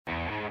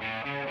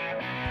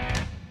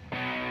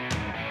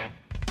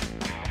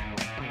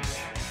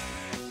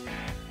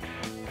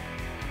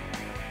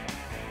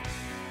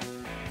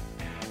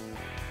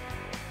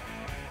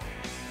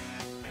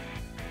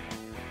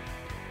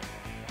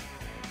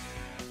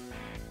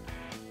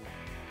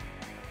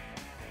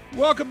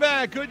Welcome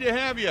back. Good to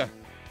have you.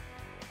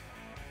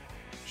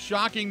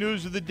 Shocking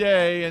news of the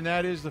day, and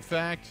that is the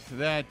fact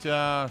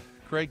that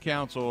Craig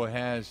Counsell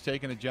has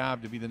taken a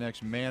job to be the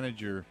next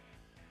manager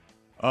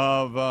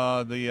of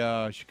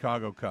the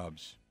Chicago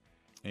Cubs.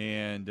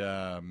 And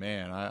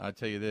man, I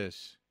tell you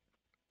this,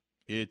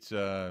 it's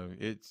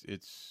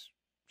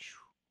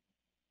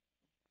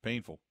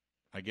painful.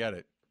 I get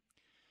it.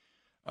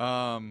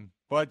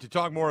 But to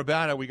talk more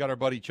about it, we got our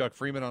buddy Chuck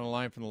Freidmund on the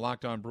line from the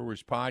Locked On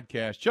Brewers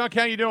podcast. Chuck,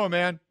 how you doing,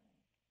 man?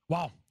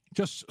 Wow,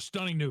 just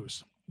stunning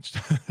news.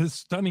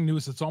 Stunning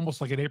news. It's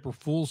almost like an April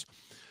Fool's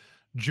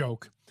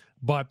joke.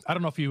 But I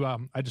don't know if you,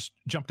 I just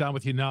jumped on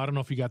with you now. I don't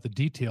know if you got the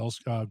details.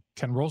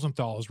 Ken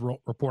Rosenthal is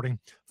reporting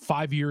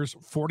 5 years,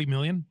 $40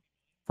 million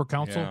for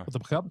Counsell with the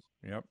Cubs.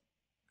 Yep.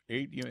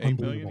 $8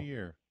 million a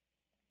year.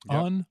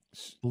 Yep.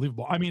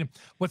 Unbelievable. I mean,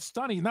 what's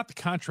stunning, not the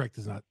contract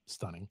is not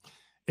stunning.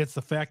 It's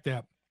the fact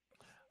that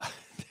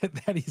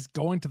that he's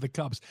going to the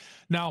Cubs.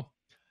 Now,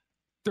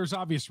 there's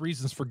obvious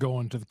reasons for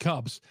going to the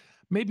Cubs.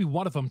 Maybe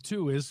one of them,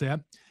 too, is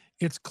that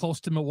it's close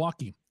to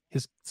Milwaukee.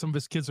 Some of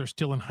his kids are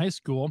still in high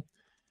school,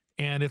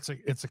 and it's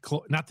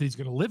not that he's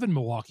going to live in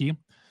Milwaukee,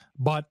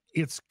 but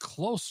it's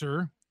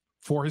closer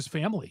for his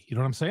family. You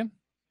know what I'm saying?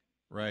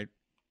 Right.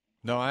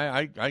 No,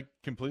 I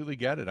completely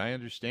get it. I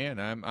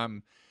understand.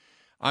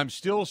 I'm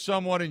still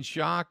somewhat in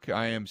shock.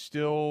 I am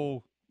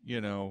still,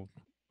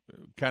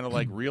 kind of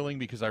like reeling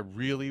because I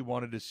really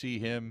wanted to see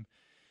him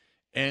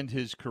end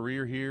his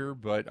career here.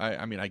 But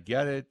I mean, I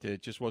get it.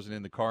 It just wasn't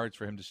in the cards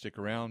for him to stick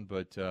around.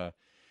 But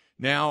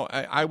now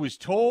I was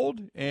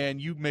told,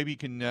 and you maybe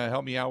can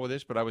help me out with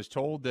this, but I was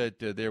told that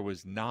there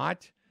was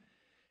not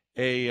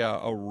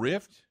a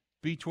rift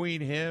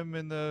between him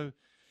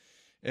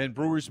and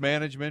Brewers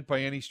management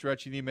by any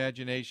stretch of the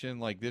imagination.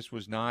 Like this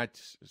was not,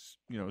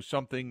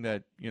 something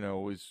that,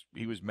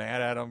 he was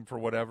mad at him for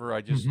whatever.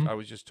 I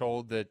was just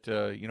told that,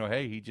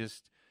 hey, he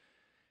just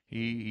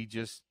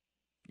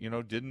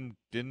didn't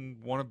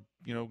want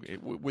to,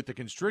 with the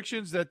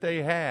constrictions that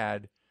they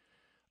had,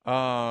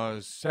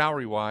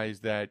 salary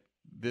wise, that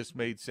this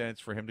made sense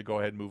for him to go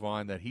ahead and move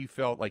on, that he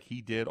felt like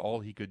he did all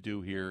he could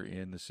do here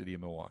in the city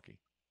of Milwaukee.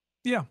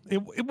 Yeah.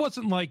 It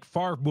wasn't like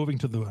Favre moving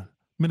to the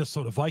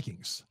Minnesota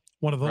Vikings.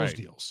 One of those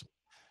deals.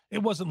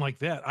 It wasn't like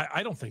that.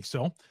 I don't think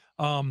so.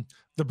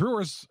 The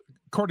Brewers,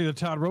 according to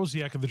Todd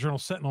Rosiak of the Journal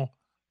Sentinel,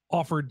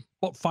 offered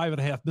about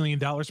 $5.5 million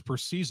per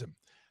season.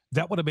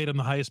 That would have made him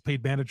the highest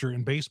paid manager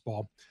in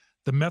baseball.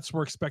 The Mets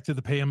were expected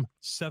to pay him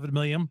 $7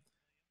 million,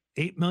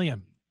 $8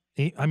 million.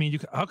 I mean,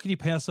 how can you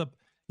pass up?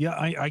 Yeah,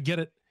 I get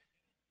it.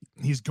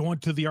 He's going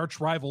to the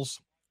arch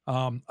rivals,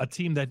 a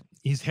team that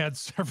he's had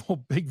several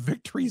big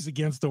victories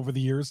against over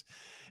the years,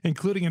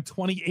 including in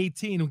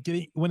 2018,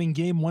 winning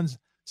game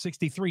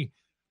 163.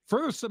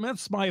 Further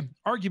cements my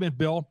argument,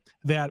 Bill,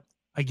 that,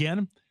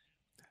 again,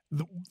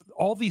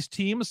 all these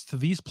teams, to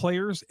these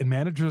players and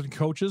managers and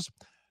coaches,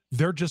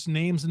 they're just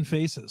names and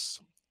faces.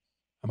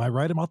 Am I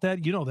right about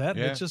that? You know that.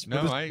 Yeah. It's just,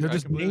 no, they're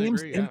just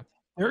names. Agree, and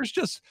there's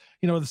just,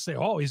 to say,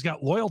 oh, he's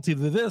got loyalty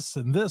to this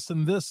and this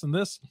and this and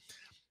this.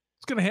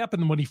 It's going to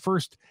happen when he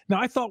first. Now,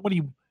 I thought when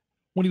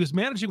he was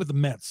managing with the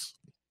Mets,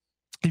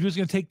 if he was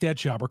going to take that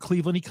job, or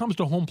Cleveland, he comes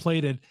to home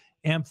plate at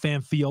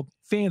AmFam Field.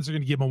 Fans are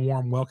going to give him a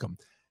warm welcome.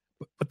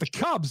 But the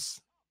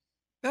Cubs,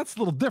 that's a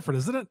little different,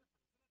 isn't it?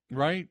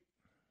 Right.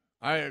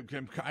 I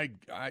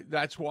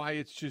that's why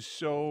it's just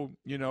so,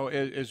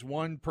 as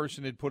one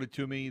person had put it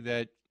to me,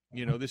 that,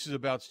 this is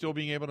about still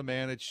being able to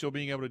manage, still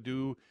being able to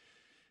do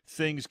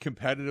things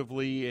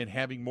competitively and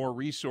having more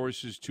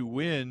resources to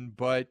win,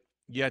 but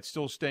yet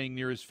still staying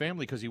near his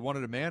family because he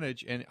wanted to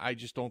manage. And I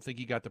just don't think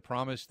he got the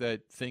promise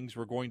that things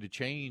were going to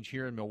change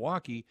here in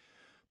Milwaukee.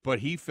 But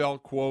he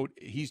felt, quote,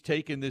 he's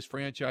taken this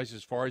franchise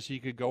as far as he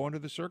could go under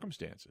the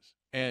circumstances.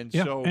 And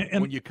so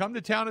when you come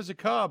to town as a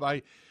Cub,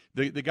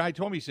 the guy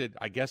told me, he said,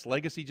 I guess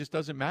legacy just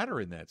doesn't matter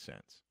in that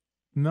sense.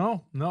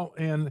 No.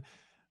 And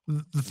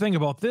the thing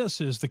about this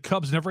is the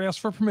Cubs never asked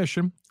for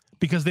permission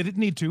because they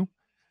didn't need to.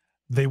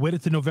 They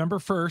waited to November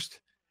 1st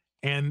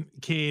and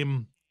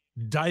came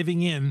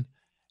diving in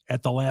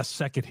at the last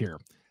second here.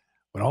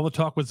 When all the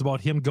talk was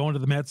about him going to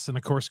the Mets, and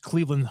of course,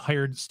 Cleveland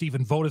hired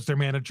Stephen Vogt as their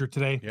manager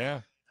today.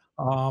 Yeah.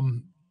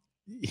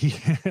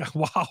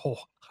 Wow.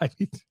 I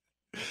mean,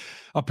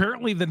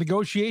 apparently the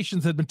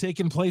negotiations had been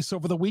taking place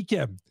over the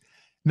weekend.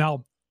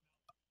 Now,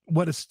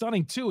 what is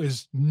stunning too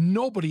is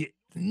nobody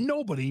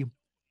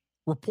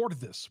reported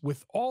this.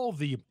 With all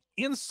the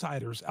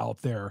insiders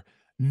out there,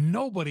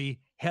 nobody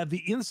had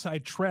the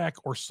inside track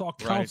or saw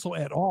Counsell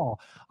at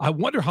all. I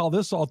wonder how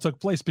this all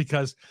took place,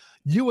 because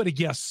you would have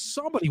guessed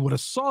somebody would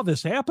have saw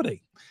this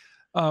happening.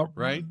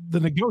 Right. The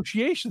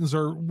negotiations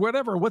or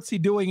whatever. What's he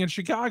doing in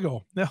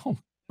Chicago? No,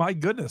 my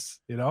goodness,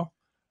 this is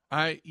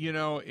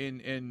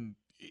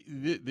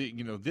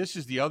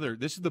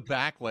the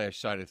backlash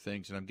side of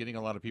things. And I'm getting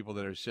a lot of people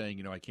that are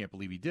saying, I can't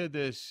believe he did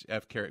this.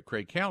 F.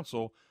 Craig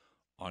Counsell.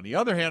 On the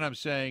other hand, I'm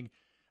saying,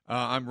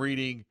 I'm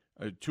reading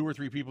 2 or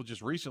 3 people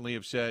just recently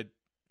have said,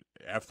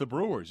 F the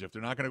Brewers. If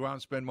they're not going to go out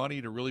and spend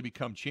money to really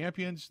become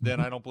champions, then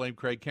I don't blame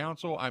Craig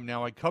Counsell. I'm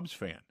now a Cubs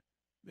fan.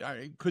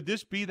 Could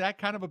this be that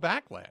kind of a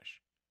backlash?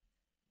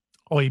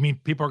 Oh, you mean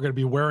people are going to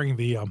be wearing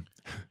the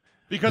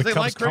because they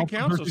like Craig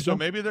Counsell Counsell, so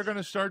maybe they're going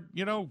to start,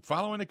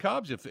 following the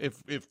Cubs.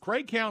 If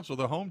Craig Counsell,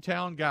 the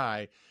hometown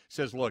guy,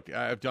 says, "Look,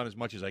 I've done as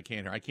much as I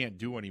can here. I can't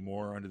do any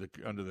more under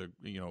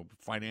the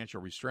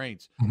financial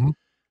restraints." Mm-hmm.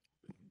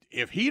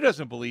 If he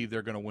doesn't believe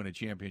they're going to win a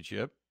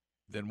championship,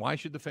 then why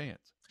should the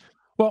fans?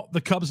 Well,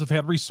 the Cubs have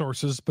had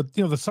resources, but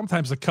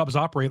sometimes the Cubs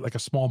operate like a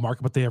small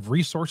market, but they have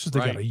resources. They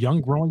got a young,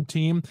 growing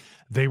team.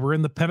 They were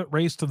in the pennant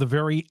race to the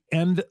very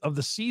end of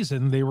the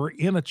season. They were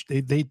in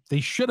they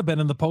should have been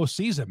in the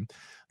postseason.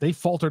 They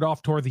faltered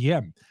off toward the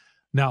end.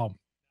 Now,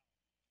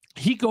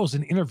 he goes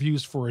and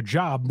interviews for a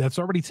job that's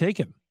already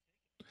taken,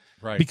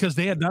 right? Because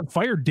they had not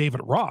fired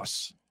David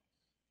Ross.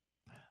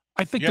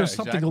 I think there's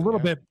something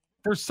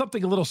there's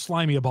something a little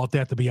slimy about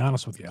that, to be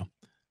honest with you.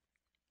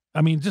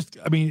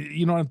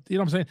 You know what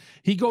I'm saying?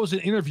 He goes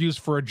and interviews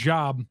for a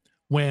job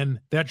when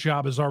that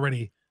job is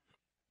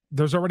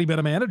there's already been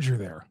a manager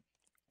there.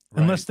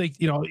 Right. Unless they,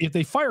 if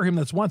they fire him,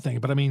 that's one thing.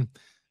 But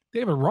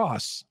David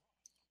Ross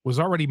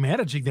was already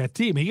managing that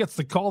team. He gets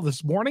the call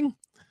this morning,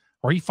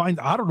 or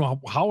I don't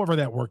know, however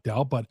that worked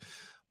out, but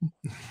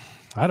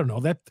I don't know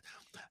that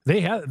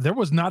there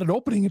was not an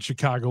opening in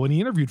Chicago and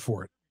he interviewed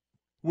for it.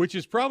 Which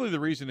is probably the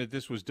reason that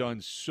this was done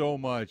so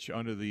much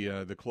under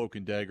the cloak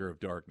and dagger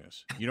of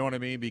darkness. You know what I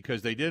mean?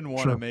 Because they didn't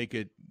want to make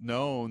it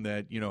known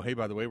that, hey,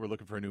 by the way, we're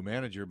looking for a new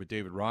manager, but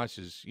David Ross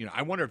is,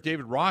 I wonder if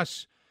David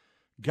Ross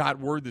got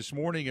word this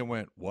morning and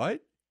went,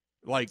 what?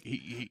 Like,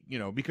 he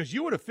because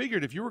you would have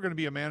figured if you were going to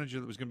be a manager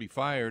that was going to be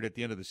fired at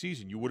the end of the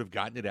season, you would have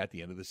gotten it at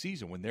the end of the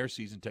season when their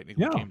season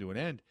technically came to an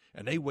end.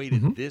 And they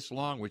waited this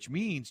long, which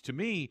means, to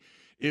me,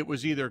 it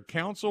was either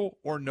Counsell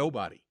or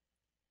nobody.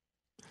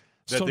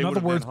 That they would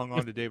have been hung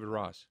on to David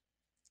Ross.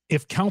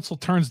 If Counsell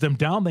turns them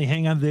down, they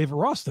hang on to David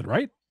Ross, then,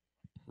 right?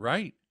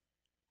 Right.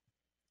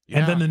 Yeah.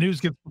 And then the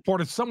news gets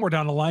reported somewhere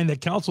down the line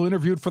that Counsell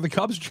interviewed for the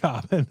Cubs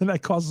job, and then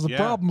that causes a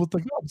problem with the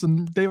Cubs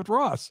and David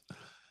Ross.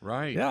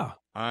 Right. Yeah.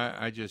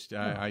 I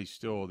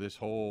still, this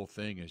whole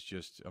thing is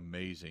just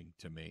amazing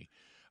to me.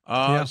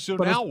 So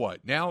now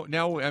what? Now,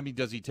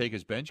 does he take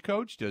his bench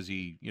coach? Does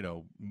he,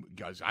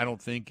 guys, I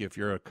don't think if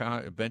you're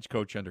a bench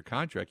coach under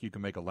contract, you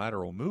can make a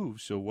lateral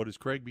move. So what does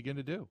Craig begin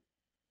to do?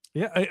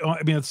 Yeah.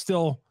 It's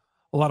still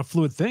a lot of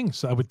fluid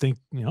things. I would think,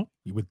 you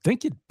would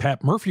think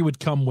Pat Murphy would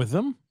come with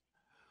him.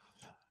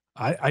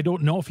 I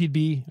don't know if he'd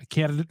be a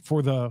candidate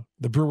for the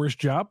Brewers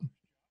job.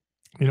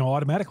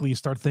 Automatically you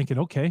start thinking,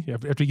 okay,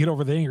 after you get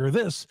over the anger of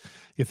this,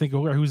 you think,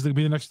 oh, who's going to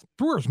be the next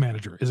Brewers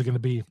manager? Who is it going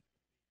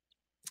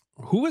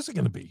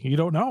to be? You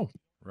don't know.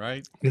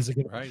 Right. Is it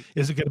going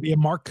to be a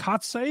Mark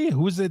Kotsay?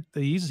 Who is it?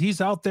 He's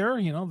out there,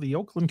 the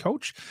Oakland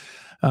coach,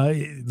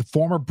 the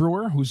former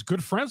Brewer who's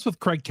good friends with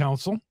Craig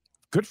Counsell.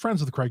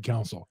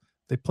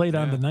 They played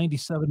on the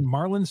 97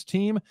 Marlins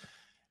team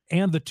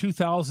and the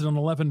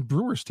 2011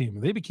 Brewers team.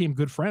 They became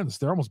good friends.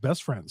 They're almost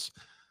best friends.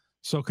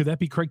 So could that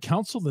be Craig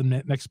Counsell, the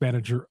next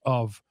manager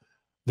of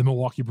the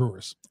Milwaukee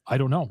Brewers? I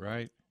don't know.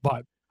 Right.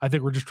 But I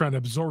think we're just trying to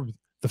absorb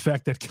the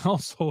fact that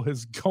Counsell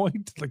is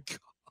going to the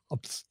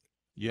Cubs.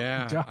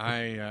 Yeah,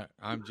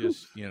 I'm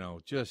just,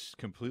 just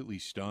completely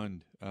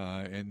stunned.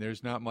 And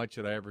there's not much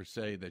that I ever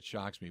say that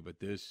shocks me, but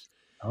this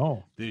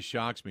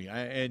shocks me.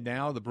 And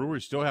now the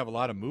Brewers still have a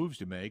lot of moves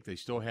to make. They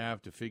still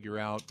have to figure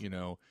out,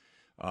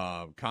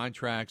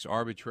 contracts,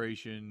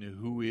 arbitration,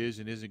 who is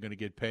and isn't going to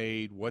get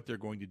paid, what they're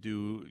going to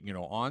do,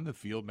 on the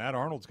field. Matt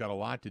Arnold's got a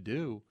lot to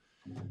do.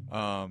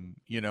 I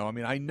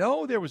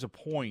know there was a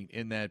point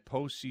in that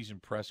postseason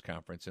press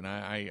conference, and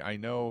I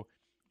know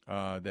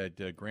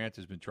that Grant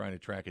has been trying to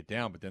track it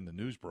down, but then the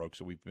news broke,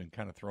 so we've been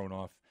kind of thrown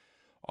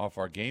off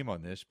our game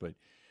on this. But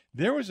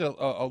there was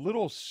a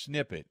little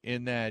snippet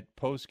in that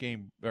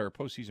postgame or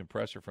postseason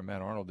presser from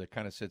Matt Arnold that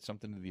kind of said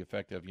something to the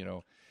effect of,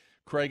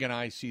 Craig and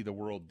I see the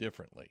world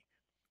differently.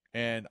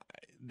 And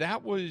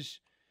that was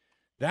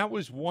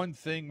one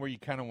thing where you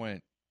kind of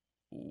went,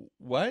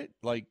 what?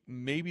 Like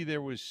maybe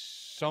there was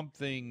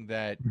something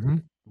that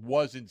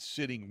wasn't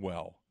sitting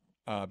well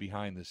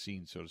behind the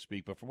scenes, so to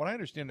speak. But from what I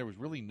understand, there was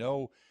really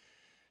no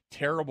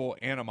terrible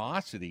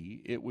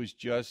animosity. It was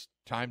just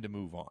time to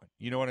move on.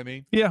 You know what I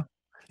mean? Yeah.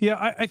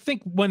 Yeah. I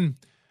think when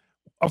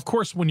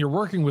you're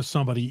working with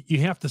somebody, you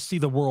have to see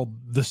the world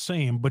the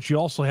same, but you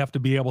also have to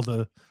be able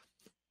to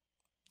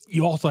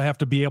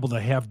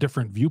have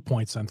different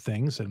viewpoints on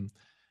things. And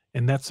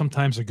that's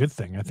sometimes a good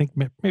thing. I think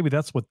maybe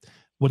that's what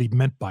he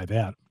meant by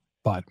that.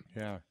 But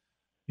yeah,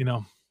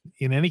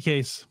 in any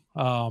case,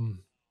 I'm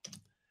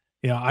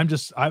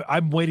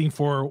waiting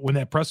for when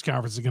that press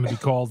conference is going to be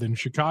called in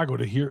Chicago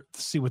to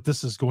see what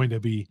this is going to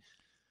be.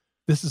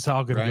 This is how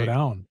it's going to go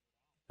down.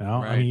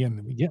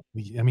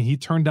 He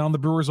turned down the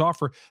Brewers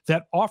offer.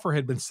 That offer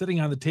had been sitting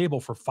on the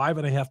table for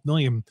 $5.5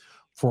 million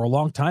for a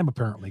long time,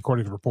 apparently,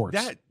 according to reports.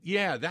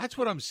 That's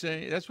what I'm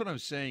saying. That's what I'm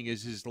saying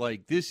is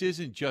like, this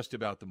isn't just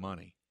about the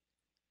money.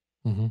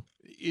 Mm-hmm.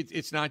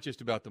 It's not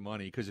just about the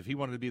money, because if he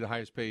wanted to be the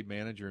highest paid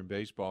manager in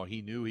baseball,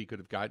 he knew he could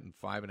have gotten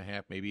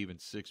 $5.5, maybe even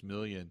 $6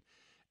 million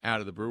out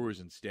of the Brewers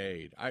and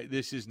stayed.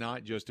 This is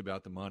not just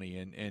about the money.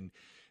 And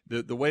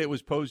the way it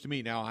was posed to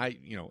me, now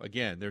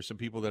again, there's some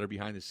people that are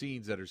behind the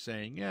scenes that are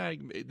saying, yeah,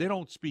 they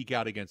don't speak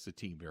out against the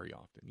team very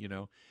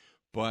often,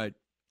 but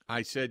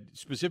I said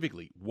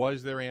specifically,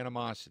 was there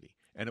animosity?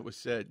 And it was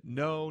said,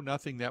 no,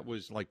 nothing that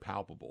was like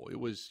palpable. It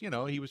was,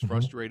 he was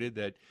frustrated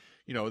that,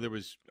 there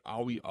was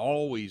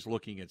always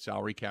looking at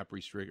salary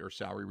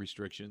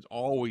restrictions,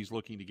 always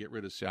looking to get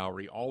rid of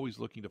salary, always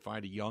looking to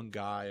find a young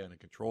guy on a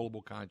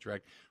controllable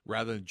contract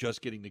rather than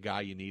just getting the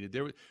guy you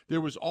needed.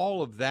 There was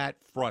all of that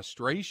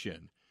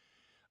frustration.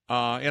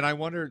 And I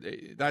wonder,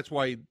 that's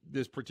why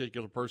this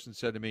particular person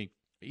said to me,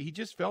 he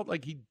just felt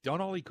like he'd done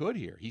all he could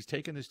here. He's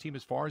taken this team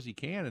as far as he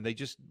can, and they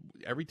just,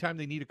 every time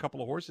they need a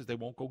couple of horses, they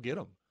won't go get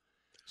them.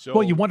 So,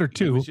 well, you wonder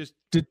too,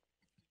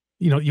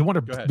 you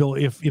wonder, Bill,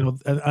 if,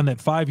 on that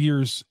 5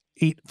 years,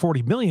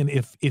 $840 million,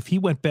 if he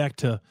went back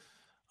to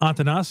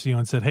Antanasio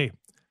and said, hey,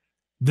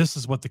 this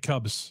is what the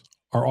Cubs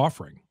are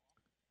offering.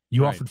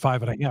 You offered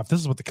 5.5. This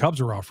is what the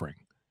Cubs are offering.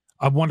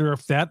 I wonder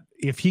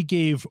if he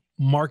gave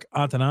Mark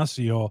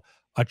Antanasio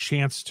a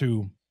chance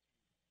to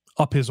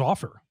up his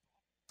offer.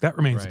 That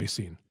remains to be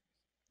seen.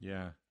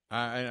 Yeah.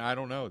 I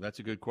don't know. That's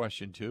a good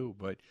question too,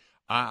 but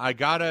I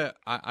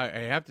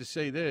have to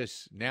say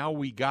this. Now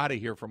we got to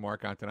hear from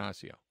Mark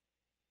Antanasio.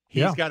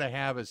 He's got to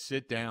have us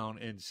sit down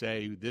and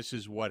say, this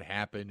is what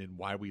happened and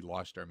why we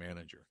lost our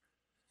manager.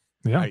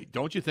 Yeah.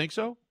 Don't you think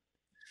so?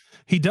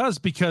 He does,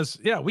 because,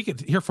 we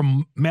could hear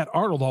from Matt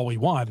Arnold all we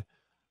want,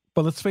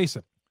 but let's face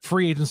it,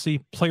 free agency,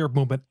 player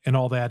movement, and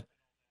all that.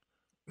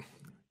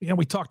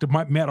 We talked to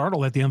Matt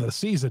Arnold at the end of the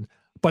season,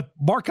 but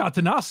Mark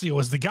Antanasio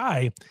is the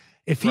guy.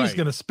 If he's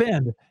going to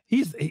spend,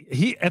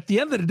 he at the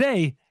end of the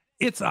day,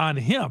 it's on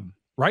him,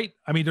 right?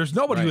 I mean, there's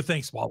nobody who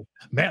thinks, well,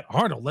 Matt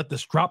Arnold let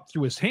this drop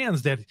through his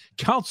hands that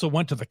Counsell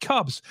went to the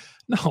Cubs.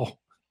 No,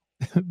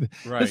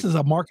 this is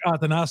a Mark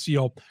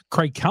Antanasio,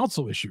 Craig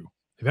Counsell issue,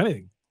 if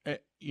anything.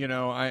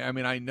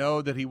 I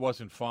know that he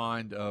wasn't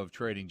fond of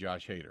trading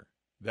Josh Hader.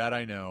 That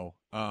I know.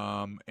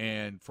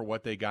 And for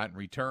what they got in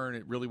return,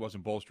 it really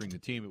wasn't bolstering the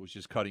team. It was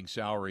just cutting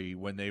salary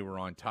when they were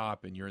on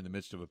top and you're in the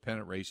midst of a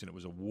pennant race. And it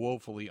was a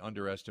woefully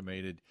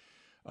underestimated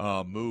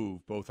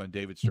move, both on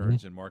David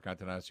Stearns and Mark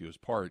Antanasio's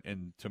part.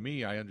 And to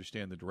me, I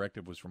understand the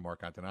directive was from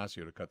Mark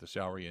Antanasio to cut the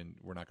salary, and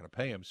we're not going to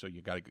pay him, so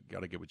you got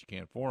to get what you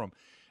can for him.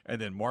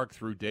 And then Mark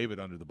threw David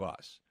under the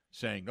bus,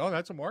 saying, "No,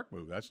 that's a Mark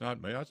move. That's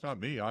not me. That's not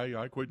me.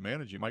 I quit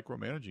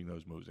micromanaging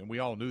those moves." And we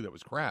all knew that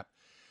was crap.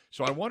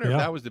 So I wonder if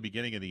that was the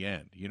beginning of the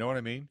end. You know what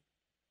I mean?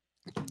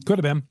 Could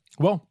have been.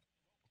 Well,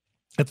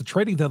 at the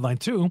trading deadline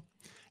too,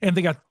 and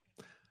they got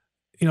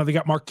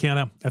Mark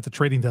Canha at the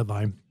trading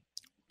deadline,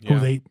 who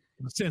they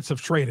since have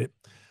traded.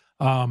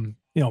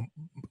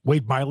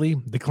 Wade Miley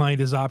declined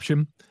his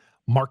option.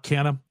 Mark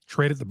Canha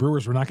traded. The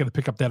Brewers were not going to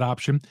pick up that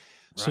option.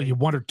 So you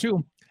wonder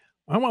too,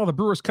 why are the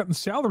Brewers cutting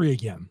salary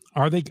again?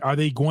 Are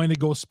they going to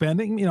go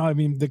spending?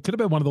 There could have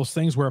been one of those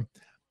things where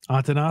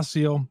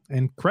Antanasio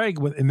and Craig,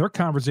 in their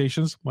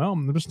conversations, well,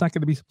 there's not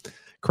going to be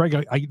Craig.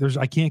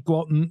 I can't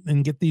go out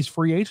and get these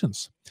free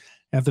agents.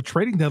 At the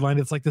trading deadline,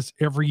 it's like this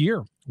every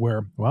year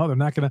where, well, they're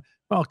not going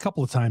to, a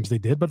couple of times they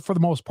did, but for the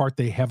most part,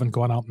 they haven't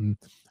gone out and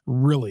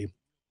really,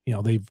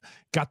 they've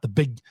got the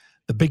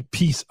big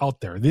piece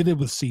out there. They did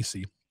with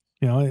CeCe,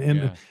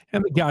 and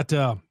they got,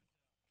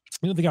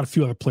 they got a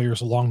few other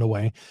players along the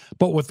way,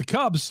 but with the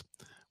Cubs,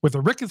 with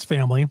the Ricketts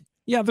family,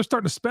 they're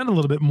starting to spend a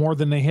little bit more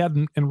than they had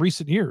in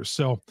recent years.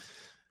 So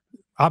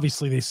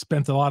obviously they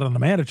spent a lot on the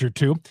manager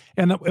too.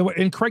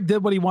 And Craig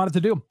did what he wanted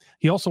to do.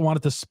 He also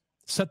wanted to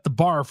set the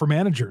bar for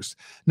managers.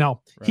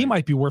 Now he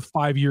might be worth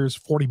 5 years,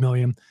 $40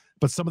 million,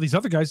 but some of these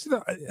other guys,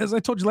 as I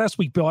told you last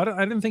week, Bill, I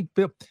didn't think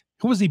Bill,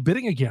 who was he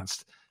bidding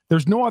against?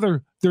 There's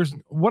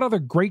what other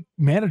great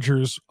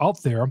managers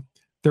out there?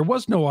 There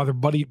was no other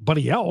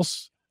buddy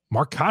else.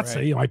 Mark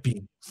Counsell might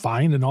be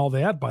fine and all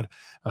that, but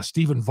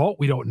Stephen Vogt,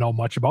 we don't know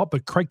much about.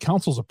 But Craig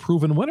Counsell's a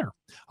proven winner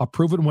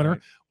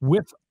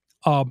with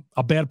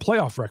a bad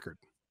playoff record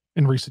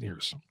in recent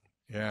years.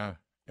 Yeah,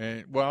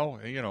 and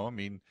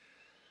I'm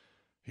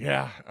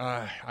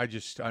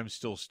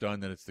still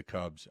stunned that it's the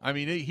Cubs. I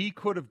mean, he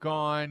could have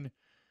gone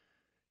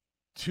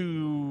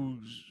to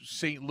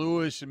St.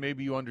 Louis, and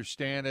maybe you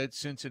understand it.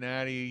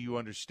 Cincinnati, you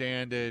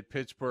understand it.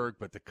 Pittsburgh,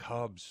 but the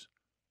Cubs.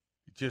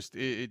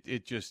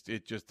 It just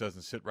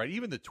doesn't sit right.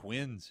 Even the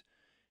Twins,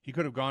 he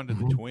could have gone to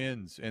the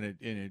Twins, and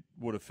it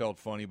would have felt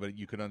funny, but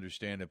you could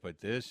understand it.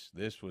 But this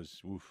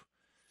was oof.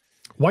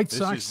 White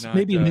Sox, not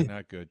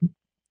good.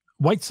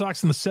 White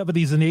Sox in the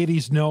 70s and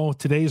 80s, no.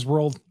 Today's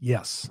world,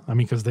 yes. I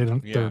mean, because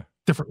they're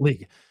different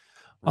league.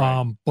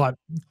 Right. But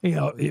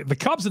the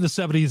Cubs in the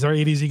 70s or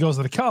 80s, he goes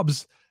to the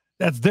Cubs.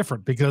 That's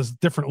different because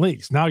different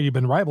leagues. Now you've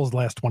been rivals the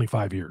last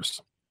 25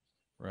 years.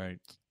 Right.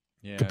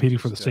 Yeah, competing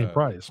for the same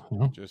prize.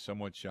 Just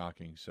somewhat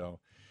shocking. So,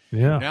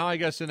 yeah. Now I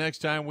guess the next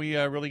time we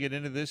really get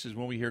into this is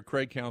when we hear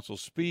Craig Counsell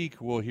speak.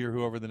 We'll hear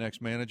whoever the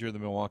next manager of the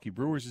Milwaukee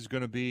Brewers is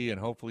going to be, and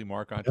hopefully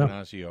Mark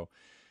Antanasio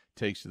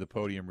takes to the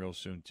podium real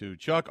soon, too.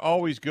 Chuck,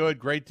 always good.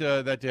 Great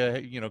that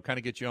kind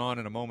of get you on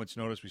in a moment's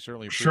notice. We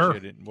certainly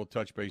appreciate it, and we'll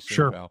touch base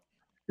soon, pal.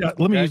 Yeah,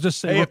 let me just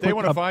say, hey, real if quick, they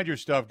want to find your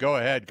stuff, go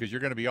ahead, because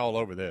you're going to be all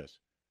over this.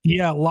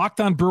 Yeah,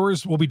 Locked On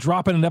Brewers will be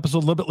dropping an episode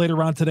a little bit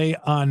later on today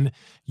on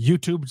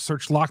YouTube.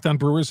 Search Locked On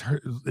Brewers,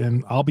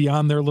 and I'll be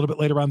on there a little bit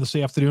later on this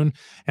afternoon.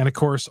 And, of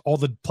course, all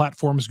the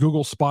platforms,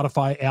 Google,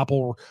 Spotify,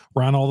 Apple,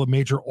 we're on all the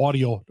major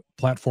audio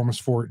platforms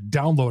for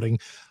downloading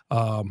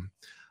a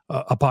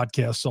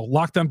podcast. So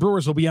Locked On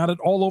Brewers will be on it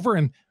all over.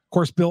 And, of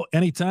course, Bill,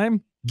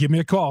 anytime, give me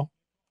a call.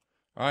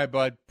 All right,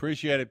 bud.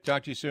 Appreciate it.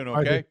 Talk to you soon,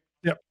 okay?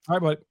 Yep. All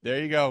right, bud. There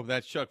you go.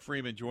 That's Chuck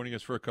Freidmund joining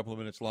us for a couple of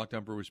minutes. Locked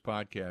On Brewers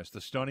podcast. The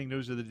stunning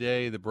news of the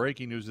day, the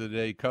breaking news of the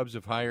day. Cubs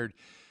have hired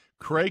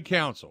Craig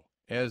Counsell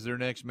as their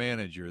next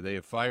manager. They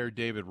have fired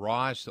David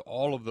Ross.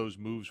 All of those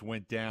moves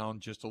went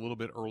down just a little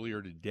bit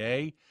earlier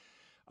today.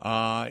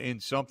 In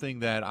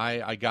something that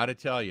I got to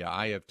tell you,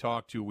 I have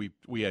talked to.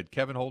 We had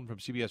Kevin Holden from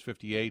CBS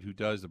 58, who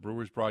does the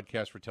Brewers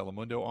broadcast for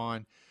Telemundo,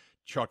 on.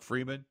 Chuck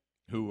Freidmund,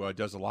 who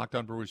does the Locked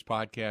On Brewers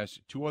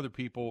podcast. Two other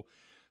people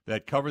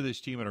that cover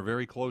this team and are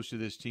very close to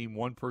this team,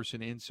 one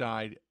person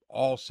inside,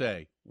 all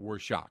say we're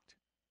shocked.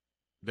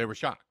 They were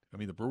shocked. I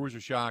mean, the Brewers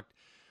are shocked.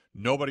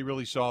 Nobody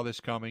really saw this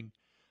coming.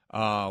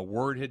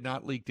 Word had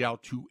not leaked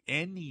out to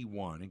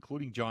anyone,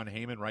 including John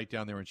Heyman right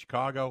down there in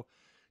Chicago.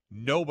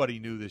 Nobody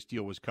knew this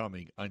deal was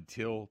coming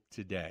until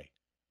today.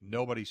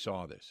 Nobody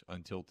saw this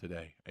until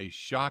today. A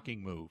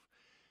shocking move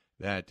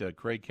that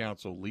Craig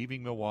Counsell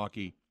leaving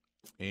Milwaukee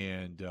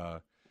and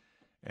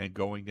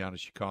going down to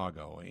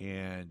Chicago.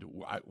 And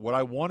what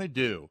I want to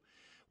do,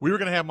 we were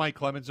going to have Mike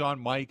Clemens on.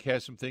 Mike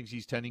has some things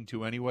he's tending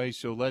to anyway,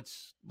 so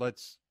let's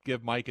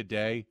give Mike a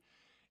day,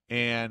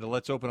 and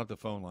let's open up the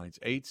phone lines.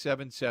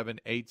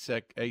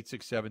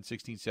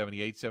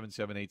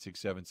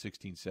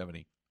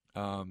 877-867-1670,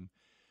 877-867-1670.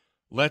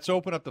 Let's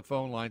open up the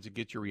phone lines and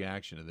get your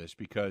reaction to this,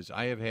 because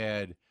I have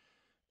had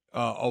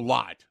a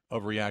lot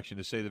of reaction,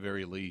 to say the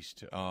very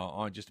least,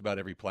 on just about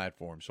every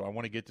platform. So I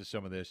want to get to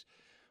some of this.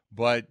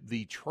 But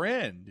the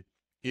trend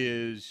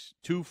is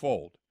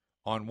twofold.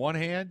 On one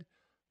hand,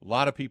 a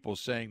lot of people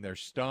saying they're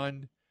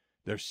stunned,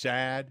 they're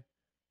sad,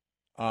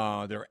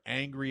 they're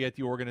angry at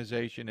the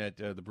organization, at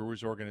the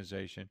Brewers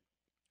organization.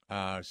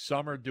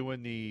 Some are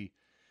doing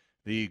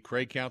the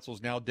Craig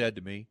Counsell's now dead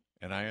to me,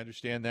 and I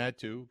understand that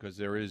too, because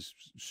there is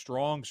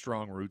strong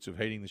roots of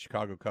hating the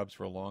Chicago Cubs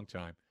for a long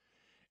time.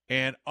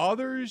 And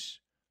others,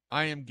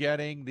 I am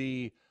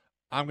getting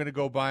I'm going to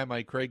go buy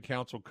my Craig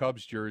Counsell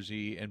Cubs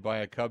jersey and buy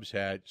a Cubs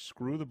hat.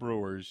 Screw the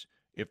Brewers.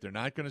 If they're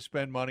not going to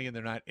spend money and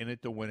they're not in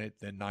it to win it,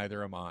 then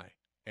neither am I.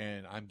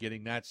 And I'm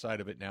getting that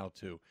side of it now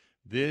too.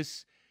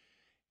 This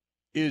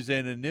is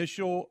an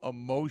initial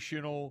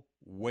emotional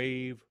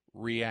wave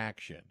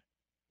reaction.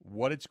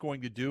 What it's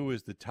going to do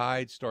is the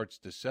tide starts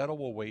to settle.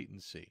 We'll wait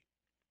and see.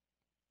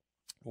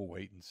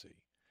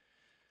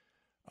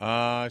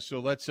 So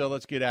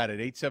let's get at it.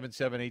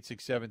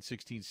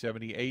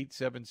 877-867-1670,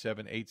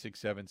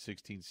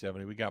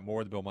 877-867-1670. We got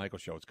more of the Bill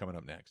Michaels Show. It's coming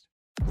up next.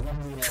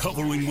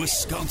 Covering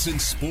Wisconsin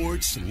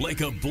sports like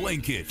a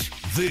blanket.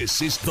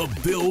 This is the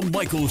Bill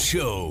Michaels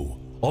Show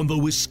on the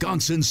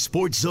Wisconsin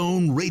Sports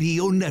Zone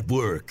Radio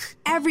Network.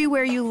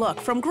 Everywhere you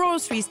look, from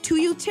groceries to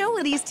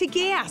utilities to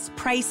gas,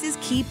 prices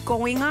keep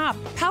going up.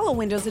 Pella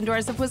Windows and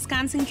Doors of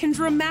Wisconsin can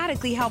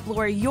dramatically help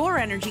lower your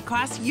energy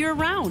costs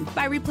year-round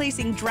by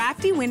replacing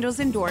drafty windows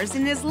and doors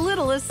in as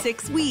little as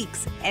 6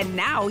 weeks. And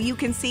now you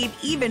can save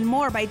even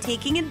more by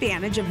taking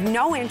advantage of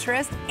no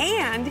interest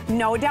and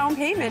no down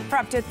payment for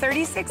up to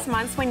 36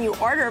 months when you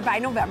order by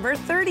November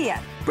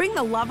 30th. Bring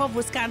the love of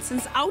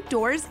Wisconsin's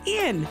outdoors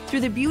in through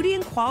the beauty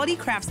and quality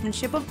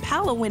craftsmanship of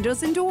Pella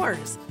Windows and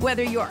Doors.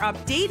 Whether you're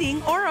updating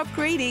or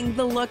upgrading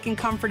the look and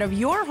comfort of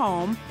your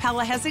home,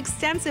 Pella has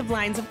extensive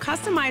lines of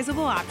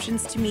customizable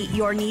options to meet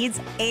your needs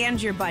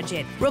and your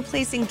budget.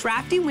 Replacing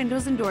drafty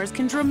windows and doors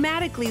can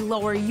dramatically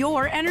lower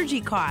your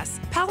energy costs.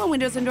 Pella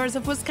Windows and Doors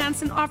of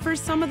Wisconsin offers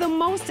some of the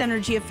most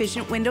energy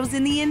efficient windows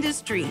in the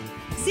industry.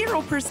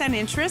 0%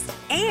 interest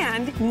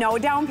and no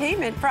down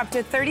payment for up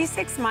to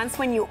 36 months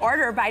when you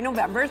order by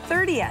November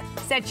 30th.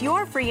 Set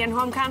your free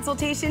in-home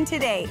consultation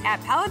today at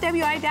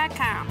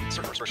PellaWI.com.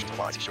 Certain restrictions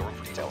apply. See showroom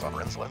for details.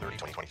 Offer ends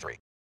 11/30/2023.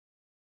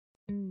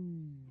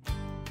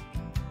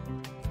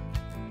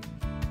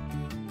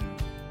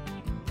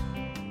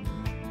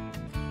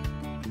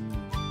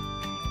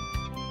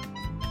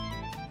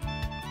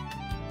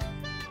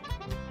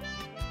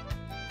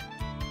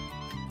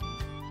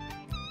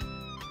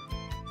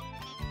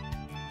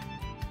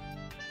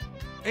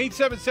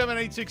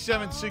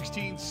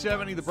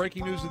 877-867-1670. The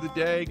breaking news of the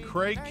day: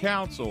 Craig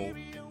Counsell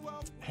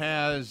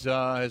has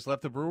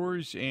left the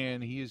Brewers,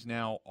 and he is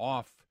now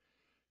off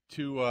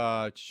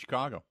to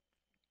Chicago.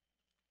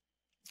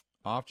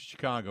 Off to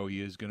Chicago. He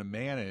is going to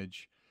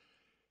manage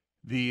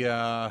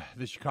the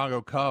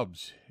Chicago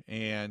Cubs,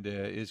 and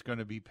is going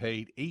to be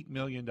paid $8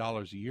 million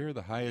a year,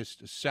 the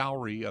highest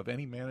salary of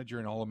any manager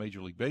in all of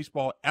Major League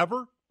Baseball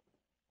ever.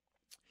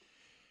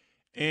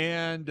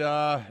 And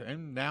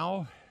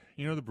now,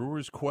 the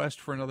Brewers' quest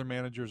for another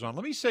manager is on.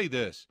 Let me say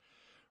this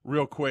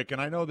real quick,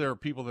 and I know there are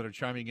people that are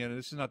chiming in, and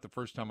this is not the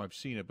first time I've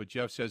seen it, but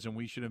Jeff says, and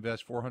we should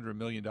invest $400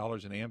 million in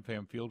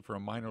AmFam Field for a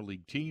minor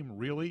league team.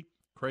 Really?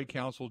 Craig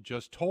Counsell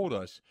just told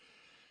us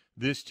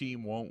this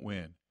team won't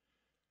win.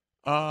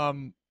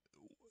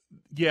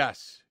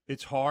 Yes,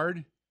 it's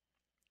hard,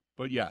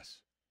 but yes.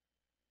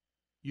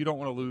 You don't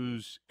want to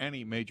lose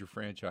any major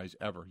franchise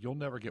ever. You'll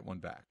never get one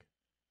back.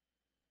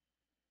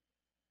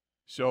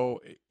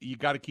 So you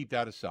got to keep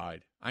that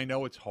aside. I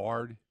know it's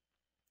hard.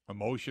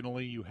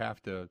 Emotionally, you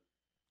have to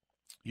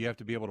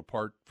be able to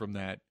part from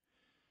that.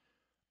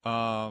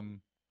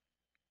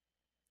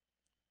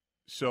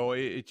 So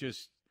it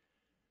just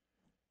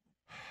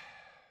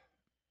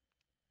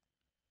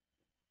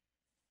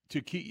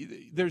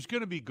there's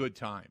going to be good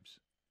times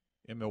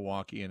in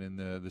Milwaukee and in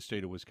the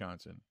state of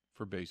Wisconsin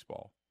for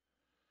baseball.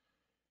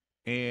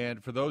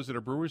 And for those that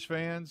are Brewers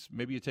fans,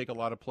 maybe you take a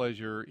lot of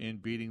pleasure in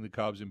beating the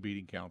Cubs and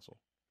beating Counsell.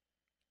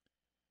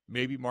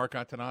 Maybe Mark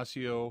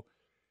Attanasio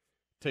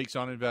takes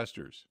on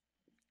investors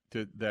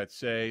that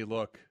say,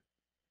 look,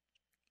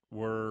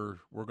 we're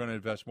going to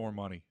invest more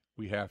money.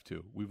 We have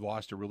to. We've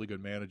lost a really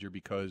good manager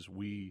because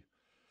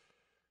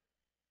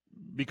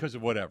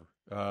of whatever.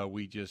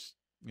 We just,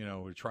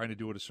 we're trying to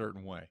do it a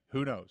certain way.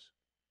 Who knows?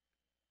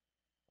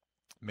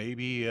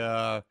 Maybe,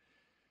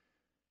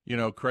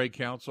 Craig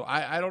Counsell.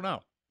 I don't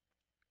know.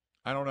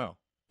 I don't know.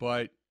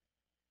 But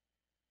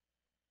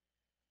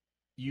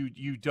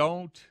you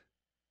don't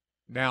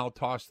now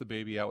toss the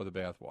baby out with the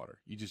bathwater.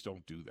 You just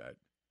don't do that.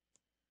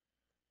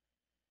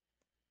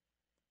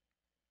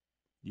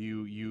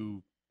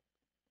 You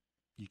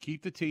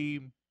keep the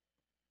team.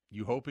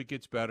 You hope it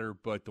gets better.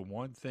 But the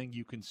one thing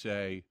you can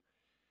say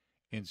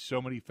in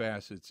so many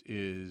facets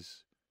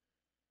is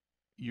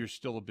you're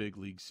still a big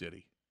league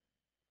city.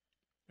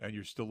 And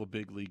you're still a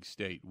big league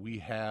state. We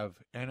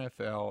have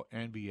NFL,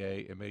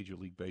 NBA, and Major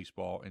League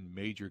Baseball and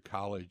major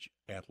college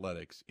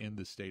athletics in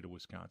the state of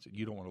Wisconsin.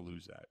 You don't want to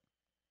lose that.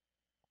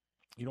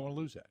 You don't want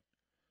to lose that.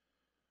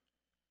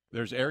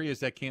 There's areas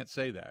that can't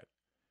say that.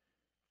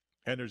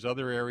 And there's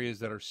other areas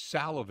that are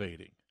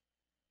salivating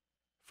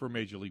for a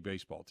Major League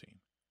Baseball team.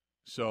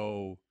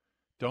 So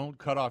don't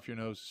cut off your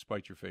nose to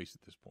spite your face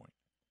at this point.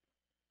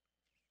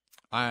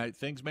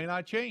 Things may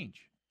not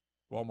change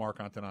while Mark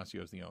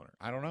Attanasio is the owner.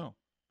 I don't know.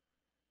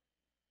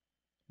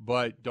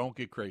 But don't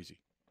get crazy.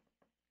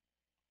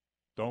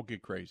 Don't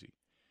get crazy.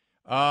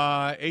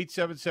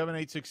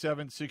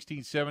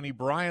 877-867-1670.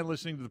 Brian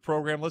listening to the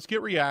program. Let's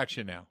get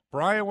reaction now.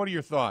 Brian, what are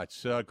your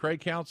thoughts? Craig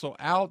Counsell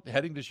out,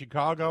 heading to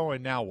Chicago,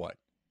 and now what?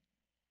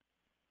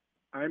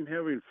 I'm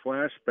having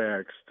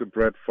flashbacks to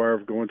Brett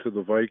Favre going to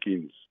the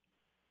Vikings.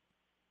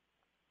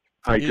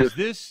 Is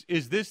this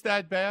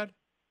that bad?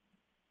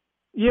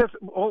 Yes.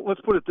 Well,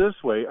 let's put it this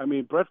way. I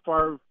mean, Brett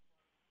Favre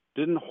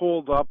didn't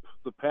hold up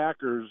the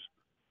Packers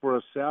for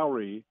a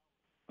salary.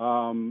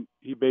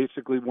 He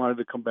basically wanted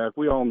to come back.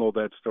 We all know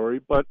that story,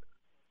 but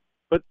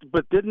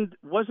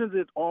wasn't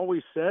it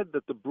always said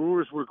that the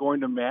Brewers were going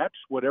to match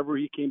whatever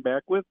he came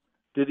back with?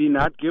 Did he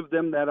not give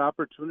them that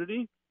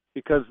opportunity?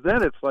 Because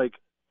then it's like,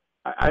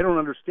 I don't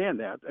understand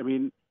that. I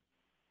mean,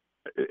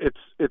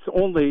 it's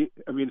only,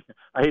 I mean,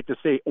 I hate to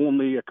say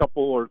only a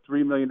couple or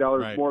 $3 million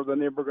more than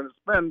they were going to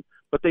spend,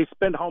 but they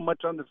spend how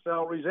much on the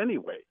salaries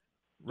anyway?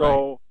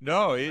 So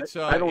no, it's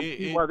I don't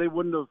see why they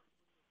wouldn't have.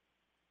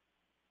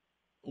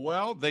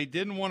 Well, they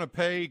didn't want to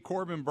pay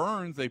Corbin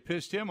Burns. They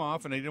pissed him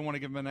off, and they didn't want to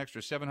give him an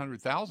extra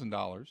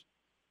 $700,000.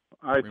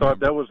 I thought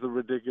that was the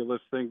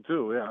ridiculous thing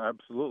too. Yeah,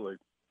 absolutely.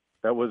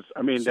 That was.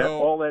 I mean,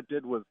 all that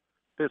did was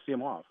piss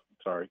him off.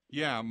 Sorry.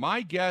 Yeah,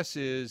 my guess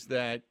is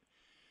that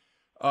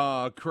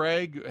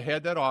Craig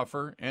had that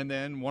offer and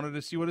then wanted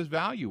to see what his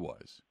value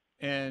was,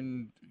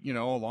 and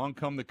along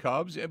come the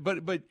Cubs.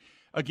 But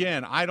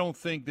again, I don't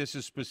think this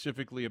is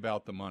specifically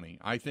about the money.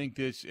 I think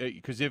this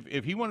because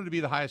if he wanted to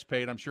be the highest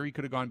paid, I'm sure he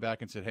could have gone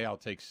back and said, "Hey, I'll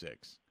take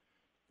 6."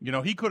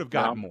 He could have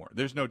gotten more.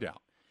 There's no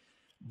doubt.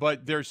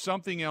 But there's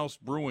something else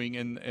brewing,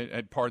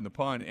 and pardon the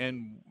pun.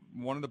 And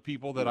one of the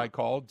people that I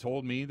called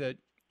told me that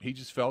he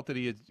just felt that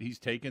he's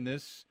taken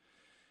this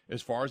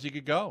as far as he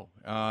could go.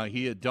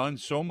 He had done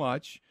so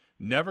much,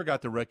 never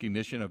got the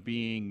recognition of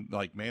being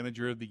like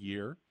manager of the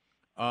year.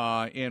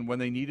 And when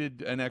they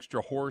needed an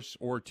extra horse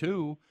or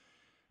two,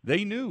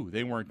 they knew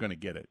they weren't going to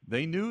get it.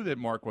 They knew that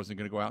Mark wasn't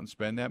going to go out and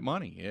spend that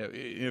money.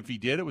 If he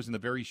did, it was in the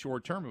very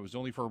short term. It was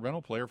only for a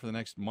rental player for the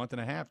next month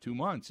and a half, 2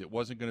 months. It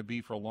wasn't going to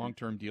be for a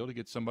long-term deal to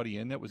get somebody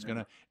in that was going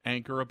to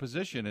anchor a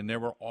position, and they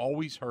were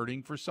always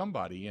hurting for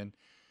somebody. And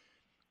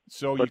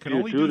so you can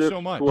only do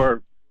so much.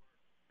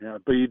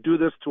 But you do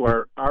this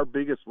to our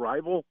biggest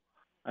rival.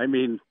 I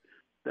mean,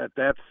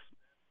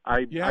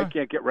 I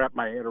can't wrap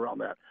my head around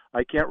that.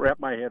 I can't wrap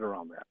my head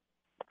around that.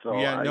 So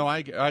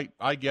I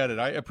get it.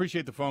 I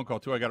appreciate the phone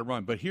call too. I got to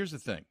run, but here's the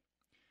thing: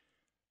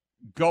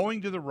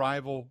 going to the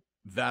rival,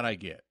 that I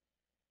get.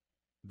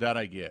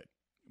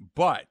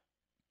 But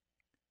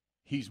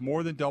he's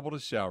more than doubled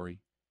his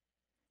salary.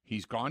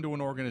 He's gone to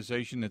an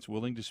organization that's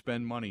willing to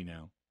spend money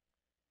now.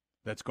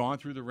 That's gone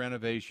through the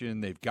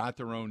renovation. They've got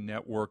their own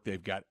network.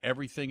 They've got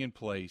everything in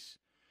place.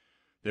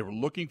 They were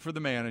looking for the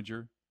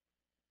manager.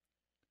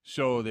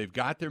 So they've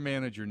got their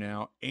manager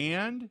now,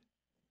 and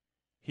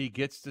he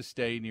gets to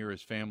stay near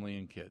his family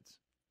and kids,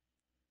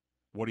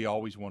 what he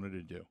always wanted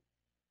to do.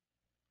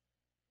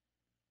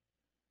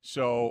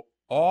 So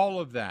all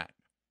of that,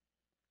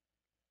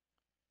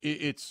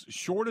 it's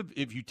short of,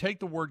 if you take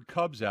the word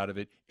Cubs out of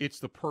it, it's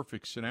the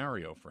perfect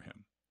scenario for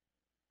him.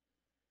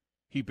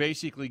 He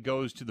basically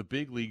goes to the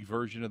big league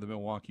version of the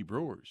Milwaukee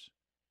Brewers,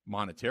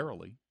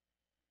 monetarily.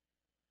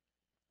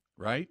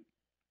 Right?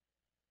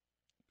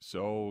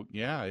 So,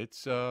 yeah,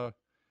 it's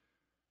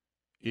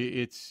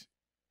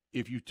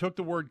if you took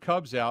the word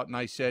Cubs out and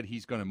I said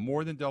he's going to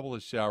more than double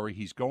his salary,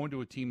 he's going to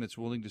a team that's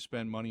willing to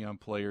spend money on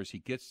players, he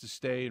gets to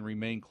stay and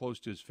remain close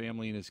to his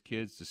family and his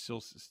kids, to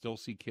still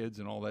see kids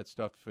and all that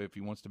stuff. If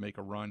he wants to make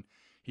a run,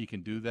 he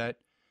can do that.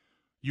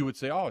 You would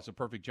say, oh, it's a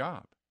perfect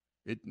job.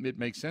 It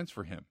makes sense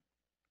for him.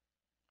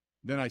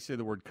 Then I say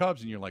the word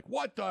Cubs, and you're like,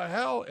 what the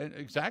hell? And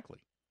exactly.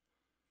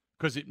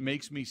 Because it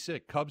makes me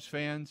sick. Cubs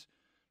fans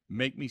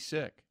make me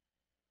sick.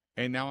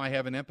 And now I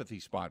have an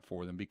empathy spot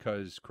for them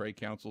because Craig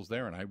Counsell's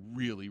there, and I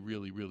really,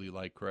 really, really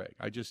like Craig.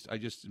 I just,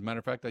 as a matter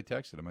of fact, I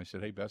texted him. I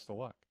said, hey, best of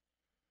luck.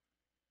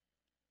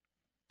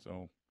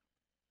 So,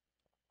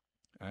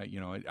 I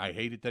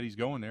hate it that he's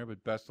going there,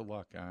 but best of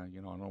luck. I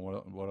don't know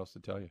what else to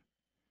tell you.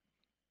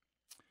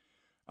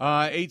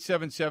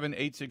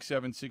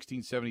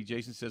 877-867-1670.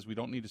 Jason says we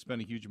don't need to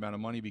spend a huge amount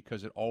of money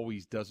because it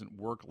always doesn't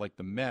work like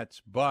the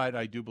Mets, but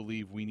I do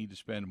believe we need to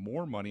spend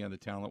more money on the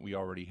talent we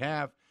already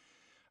have.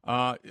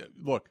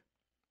 Look,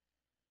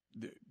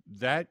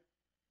 that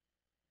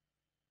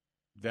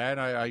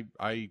I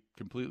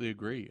completely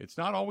agree. It's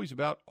not always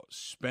about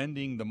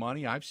spending the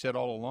money. I've said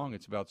all along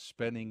it's about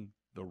spending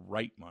the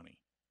right money.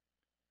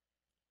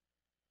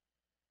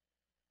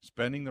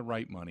 Spending the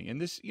right money.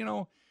 And this,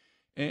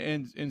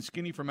 and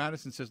Skinny from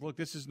Madison says, look,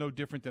 this is no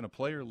different than a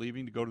player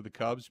leaving to go to the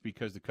Cubs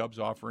because the Cubs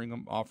offer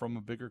him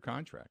a bigger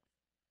contract.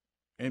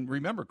 And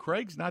remember,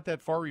 Craig's not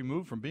that far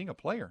removed from being a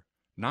player.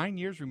 9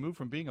 years removed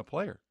from being a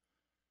player.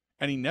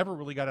 And he never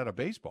really got out of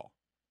baseball.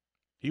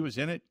 He was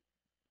in it,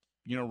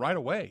 right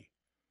away.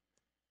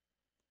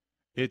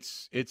 It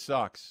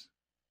sucks.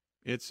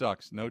 It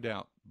sucks, no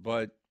doubt.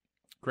 But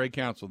Craig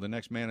Counsell, the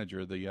next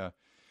manager of the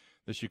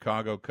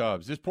Chicago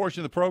Cubs. This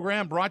portion of the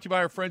program brought to you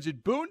by our friends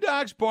at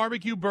Boondocks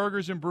Barbecue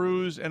Burgers and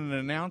Brews, and an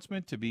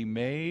announcement to be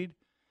made.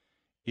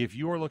 If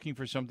you are looking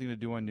for something to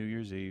do on New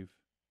Year's Eve,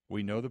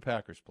 we know the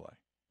Packers play.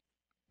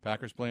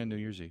 Packers play on New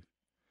Year's Eve.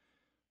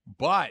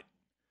 But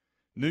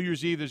New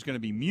Year's Eve, there's going to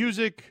be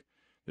music.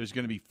 There's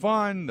going to be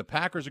fun. The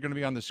Packers are going to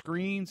be on the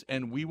screens,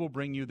 and we will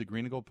bring you the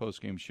Green and Gold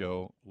postgame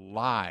show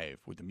live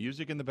with the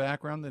music in the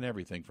background and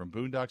everything from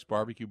Boondocks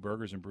Barbecue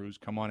Burgers and Brews.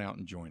 Come on out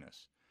and join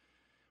us.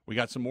 We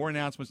got some more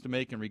announcements to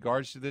make in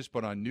regards to this,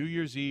 but on New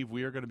Year's Eve,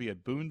 we are going to be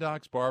at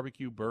Boondocks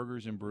Barbecue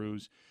Burgers and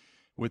Brews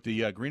with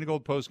the Green and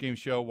Gold postgame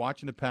show,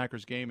 watching the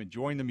Packers game,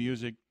 enjoying the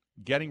music,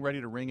 getting ready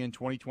to ring in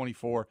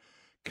 2024.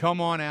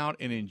 Come on out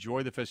and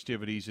enjoy the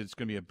festivities. It's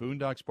going to be at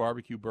Boondocks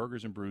Barbecue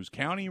Burgers and Brews,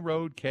 County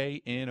Road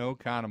K in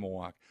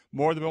Oconomowoc.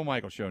 More of the Bill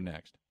Michaels Show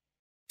next.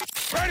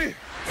 Ready?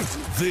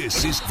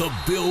 This is the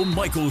Bill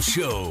Michaels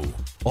Show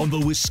on the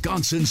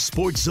Wisconsin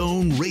Sports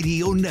Zone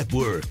Radio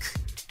Network.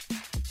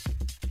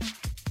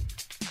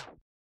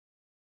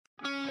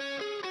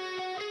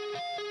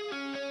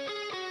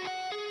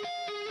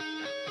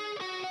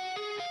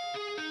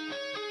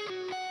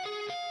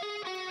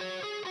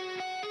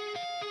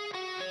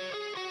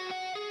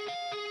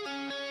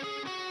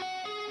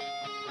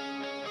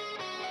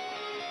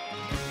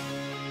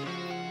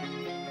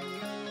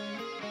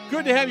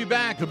 Good to have you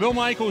back. The Bill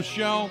Michaels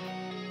Show.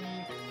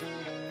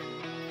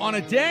 On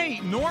a day,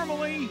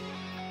 normally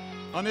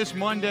on this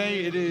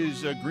Monday, it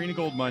is Green and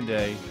Gold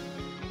Monday.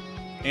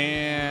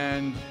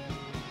 And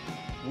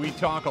we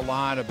talk a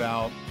lot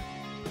about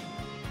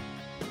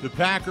the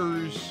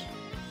Packers.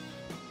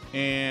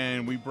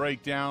 And we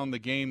break down the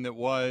game that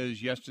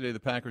was yesterday. The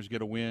Packers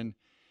get a win.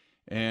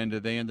 And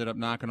they ended up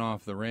knocking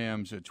off the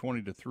Rams at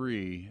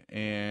 20-3.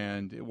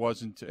 And it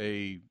wasn't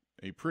a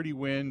pretty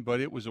win, but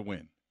it was a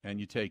win. And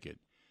you take it.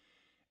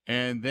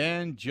 And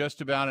then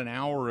just about an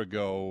hour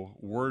ago,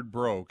 word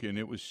broke, and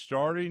it was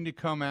starting to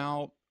come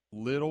out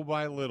little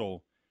by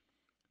little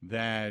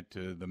that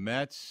the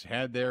Mets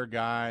had their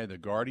guy, the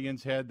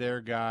Guardians had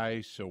their guy,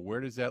 so where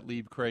does that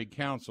leave Craig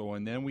Counsell?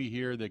 And then we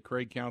hear that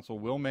Craig Counsell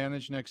will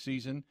manage next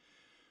season,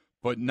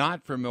 but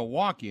not for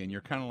Milwaukee, and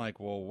you're kind of like,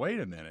 well, wait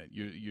a minute.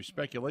 Your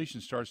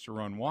speculation starts to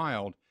run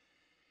wild,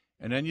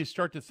 and then you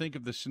start to think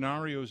of the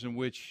scenarios in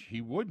which he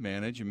would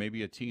manage, and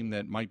maybe a team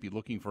that might be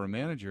looking for a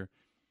manager.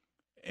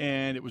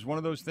 And it was one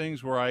of those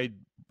things where I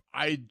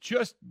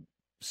just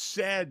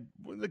said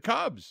the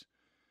Cubs.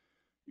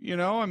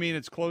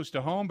 It's close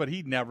to home, but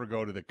he'd never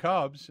go to the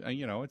Cubs.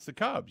 It's the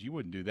Cubs. You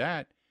wouldn't do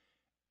that.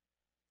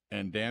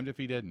 And damned if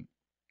he didn't.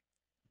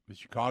 The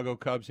Chicago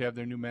Cubs have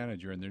their new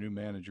manager, and their new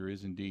manager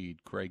is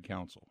indeed Craig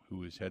Counsell,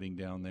 who is heading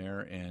down there.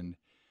 And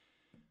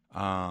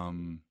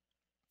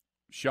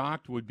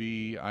shocked would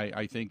be,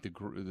 I think,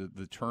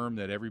 the term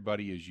that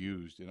everybody has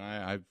used. And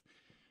I've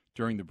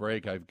during the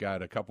break, I've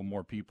got a couple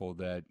more people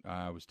that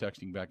I was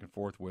texting back and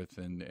forth with,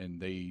 and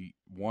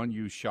one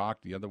used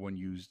shocked, the other one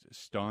used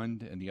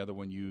stunned, and the other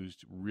one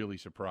used really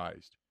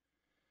surprised.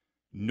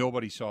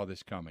 Nobody saw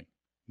this coming.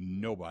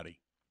 Nobody.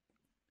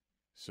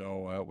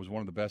 So it was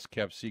one of the best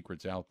kept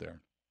secrets out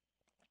there.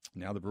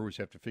 Now the Brewers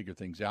have to figure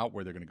things out,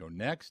 where they're going to go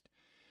next.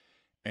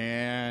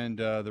 And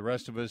the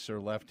rest of us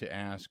are left to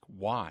ask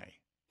why.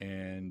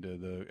 And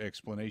the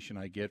explanation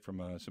I get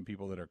from some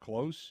people that are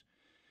close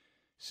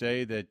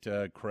say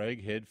that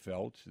Craig had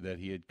felt that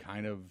he had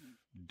kind of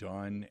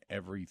done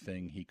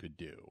everything he could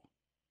do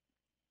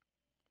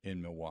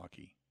in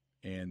Milwaukee.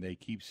 And they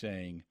keep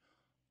saying,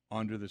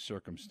 under the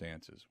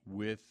circumstances,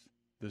 with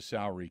the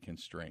salary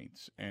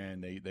constraints.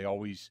 And they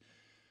always,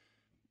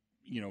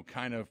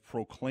 kind of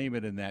proclaim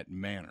it in that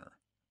manner,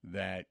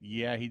 that,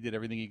 yeah, he did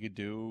everything he could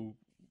do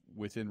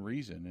within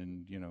reason,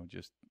 and,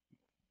 just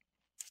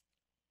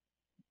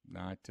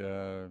not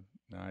the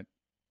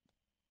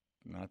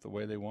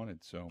way they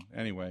wanted. So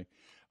anyway,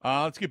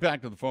 let's get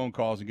back to the phone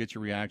calls and get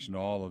your reaction to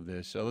all of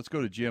this. Let's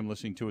go to Jim,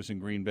 listening to us in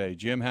Green Bay.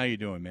 Jim, how you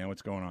doing, man?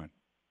 What's going on?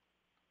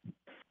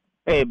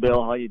 Hey,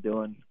 Bill, how you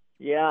doing?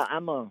 Yeah,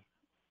 I'm a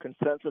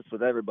consensus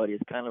with everybody.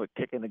 It's kind of a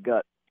kick in the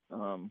gut.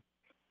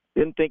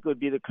 Didn't think it would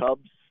be the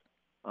Cubs.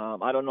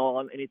 I don't know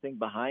anything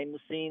behind the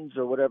scenes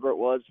or whatever it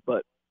was,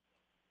 but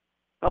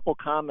a couple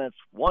comments.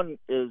 One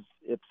is,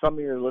 if some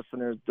of your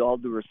listeners, with all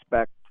due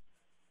respect,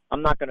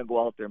 I'm not going to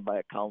go out there and buy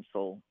a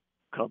Counsell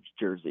Cubs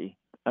jersey.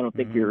 I don't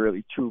think you're a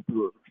really true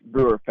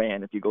Brewer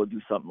fan if you go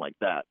do something like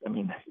that. I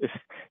mean,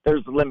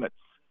 there's limits.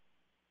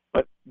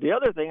 But the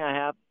other thing I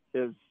have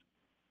is,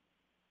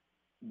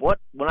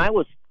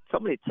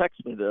 somebody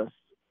texted me this,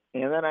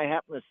 and then I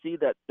happened to see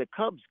that the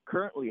Cubs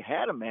currently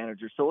had a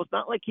manager, so it's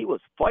not like he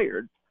was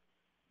fired.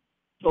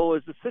 So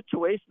is the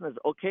situation is,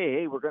 okay,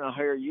 hey, we're going to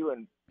hire you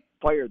and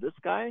fire this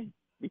guy?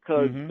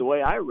 Because the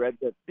way I read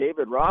that,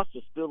 David Ross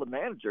was still the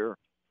manager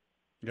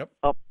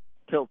up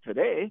till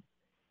today.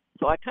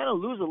 So I kind of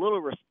lose a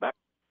little respect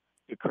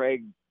to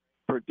Craig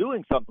for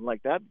doing something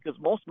like that, because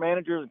most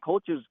managers and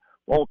coaches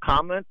won't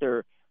comment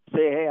or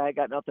say, hey, I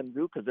got nothing to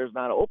do because there's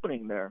not an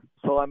opening there.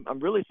 So I'm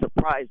really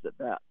surprised at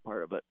that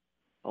part of it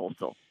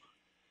also.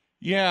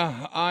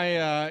 Yeah, I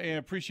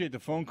appreciate the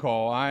phone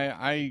call.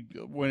 I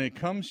when it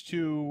comes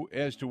to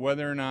as to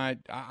whether or not,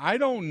 I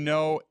don't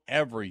know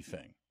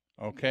everything,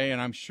 okay? And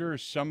I'm sure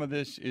some of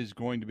this is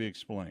going to be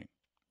explained.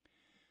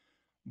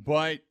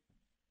 But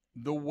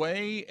the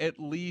way at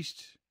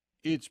least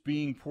it's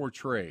being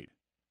portrayed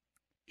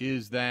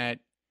is that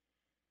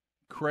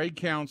Craig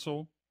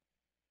Counsell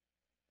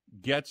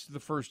gets to the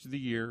first of the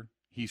year.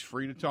 He's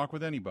free to talk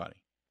with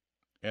anybody,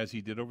 as he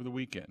did over the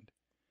weekend,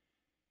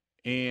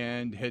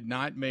 and had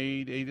not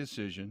made a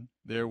decision.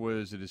 There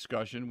was a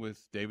discussion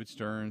with David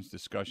Stearns,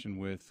 discussion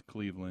with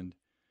Cleveland.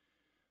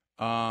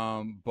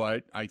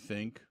 But I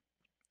think,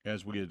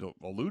 as we had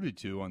alluded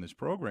to on this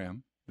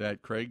program,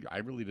 that Craig, I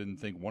really didn't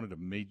think wanted to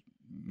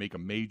make a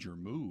major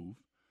move.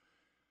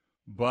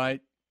 But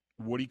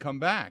would he come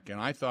back?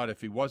 And I thought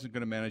if he wasn't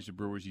going to manage the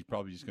Brewers, he's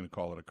probably just going to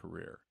call it a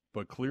career.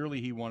 But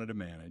clearly he wanted to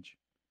manage.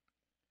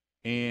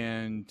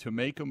 And to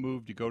make a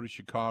move to go to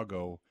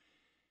Chicago,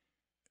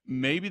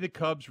 maybe the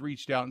Cubs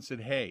reached out and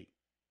said, hey,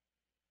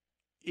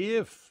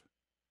 if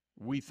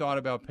we thought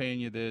about paying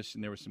you this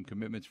and there were some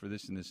commitments for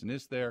this and this and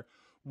this there,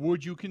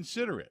 would you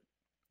consider it?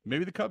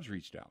 Maybe the Cubs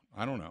reached out.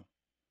 I don't know.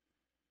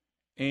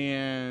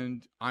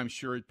 And I'm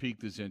sure it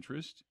piqued his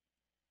interest.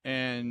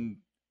 And,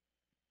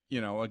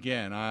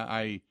 again,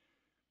 I'm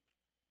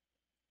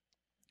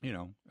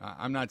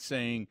not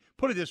saying,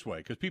 put it this way,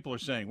 because people are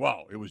saying,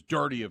 well, it was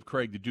dirty of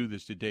Craig to do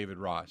this to David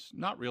Ross.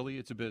 Not really.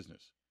 It's a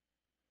business.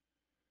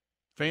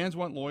 Fans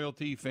want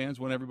loyalty.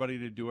 Fans want everybody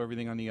to do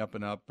everything on the up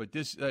and up. But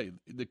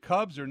the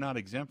Cubs are not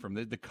exempt from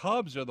this. The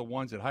Cubs are the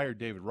ones that hired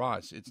David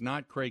Ross. It's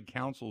not Craig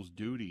Counsell's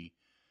duty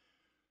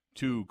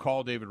to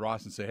call David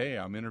Ross and say, hey,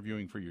 I'm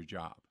interviewing for your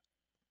job.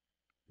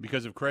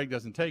 Because if Craig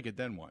doesn't take it,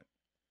 then what?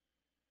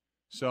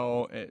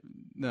 So,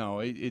 no,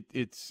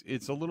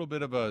 it's a little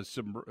bit of a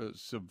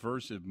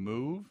subversive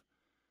move,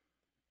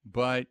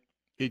 but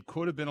it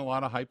could have been a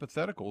lot of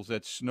hypotheticals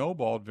that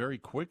snowballed very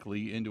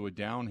quickly into a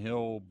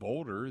downhill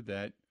boulder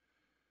that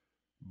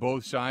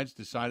both sides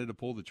decided to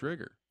pull the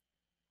trigger,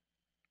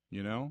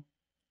 and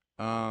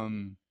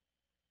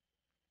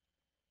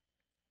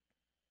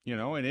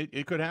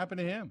it could happen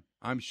to him.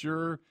 I'm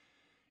sure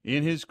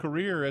in his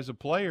career as a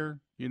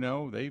player,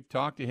 they've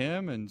talked to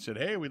him and said,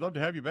 hey, we'd love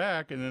to have you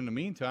back. And in the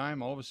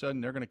meantime, all of a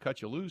sudden they're going to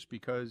cut you loose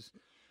because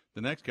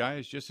the next guy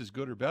is just as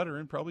good or better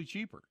and probably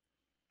cheaper,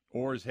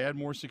 or has had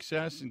more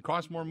success and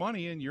costs more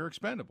money and you're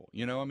expendable.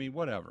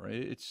 Whatever.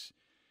 It's,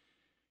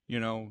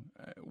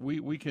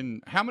 we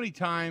can, how many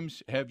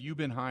times have you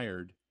been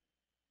hired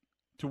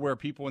to where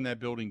people in that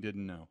building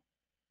didn't know?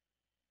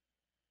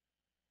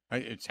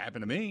 It's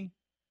happened to me.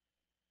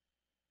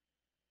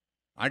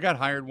 I got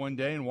hired one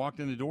day and walked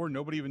in the door and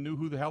nobody even knew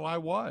who the hell I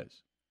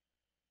was.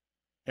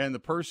 And the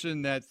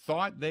person that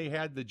thought they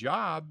had the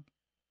job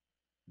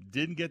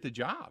didn't get the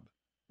job.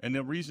 And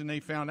the reason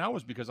they found out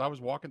was because I was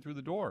walking through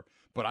the door,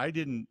 but I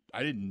didn't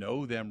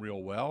know them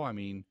real well. I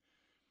mean,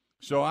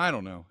 so I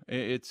don't know.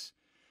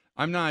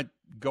 I'm not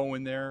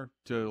going there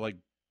to like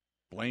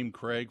blame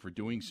Craig for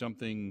doing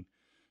something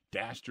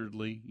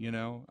dastardly, you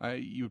know.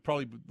 You would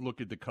probably look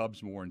at the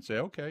Cubs more and say,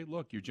 okay,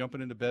 look, you're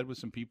jumping into bed with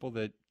some people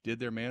that did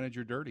their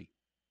manager dirty.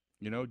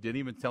 You know, didn't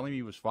even tell him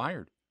he was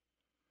fired.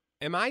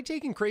 Am I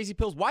taking crazy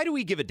pills? Why do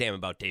we give a damn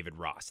about David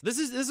Ross? This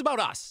is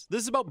about us.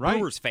 This is about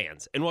Brewers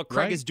fans and what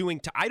Craig is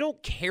doing I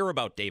don't care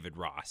about David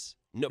Ross.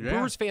 No,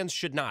 Brewers fans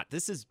should not.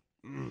 This is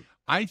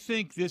I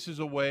think this is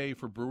a way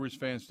for Brewers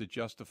fans to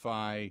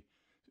justify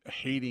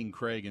hating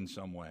Craig in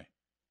some way.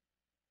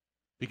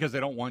 Because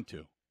they don't want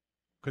to.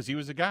 Because he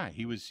was a guy.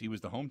 He was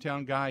the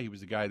hometown guy. He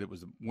was the guy that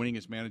was the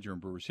winningest manager in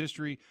Brewers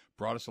history,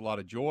 brought us a lot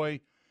of joy,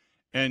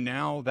 and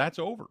now that's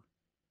over.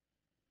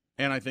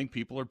 And I think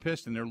people are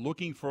pissed, and they're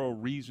looking for a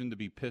reason to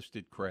be pissed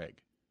at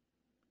Craig.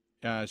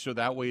 So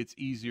that way it's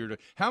easier to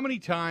 – how many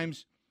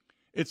times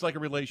it's like a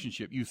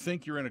relationship. You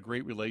think you're in a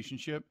great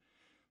relationship,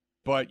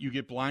 but you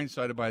get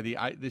blindsided by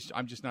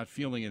I'm just not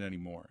feeling it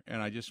anymore,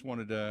 and I just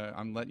wanted to –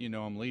 I'm letting you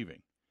know I'm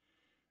leaving.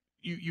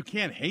 You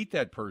can't hate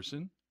that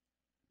person,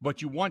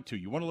 but you want to.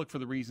 You want to look for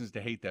the reasons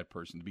to hate that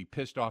person, to be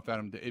pissed off at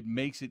him. It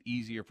makes it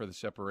easier for the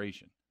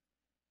separation.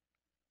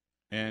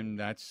 And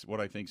that's what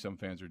I think some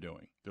fans are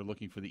doing. They're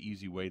looking for the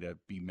easy way to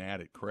be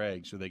mad at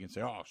Craig so they can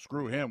say, oh,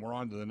 screw him, we're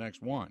on to the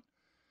next one.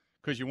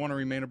 Because you want to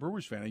remain a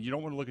Brewers fan, and you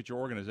don't want to look at your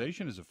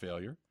organization as a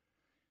failure.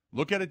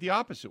 Look at it the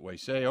opposite way.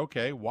 Say,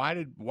 okay, why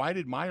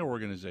did my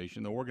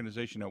organization, the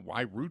organization that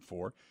I root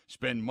for,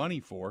 spend money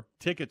for,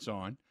 tickets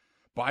on,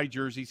 buy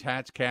jerseys,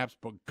 hats, caps,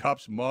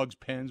 cups, mugs,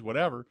 pens,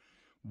 whatever?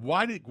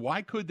 Why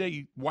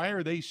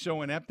are they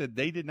so inept that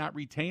they did not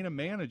retain a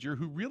manager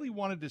who really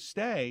wanted to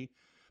stay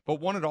but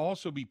wanted to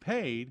also be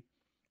paid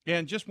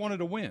and just wanted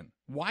to win?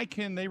 Why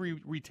can they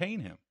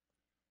retain him?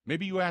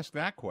 Maybe you ask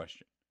that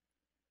question.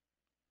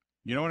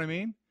 You know what I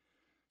mean?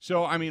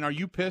 So, I mean, are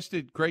you pissed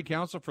at Craig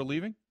Counsell for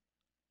leaving?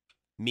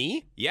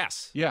 Me?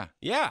 Yes. Yeah.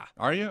 Yeah.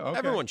 Are you? Okay.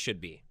 Everyone should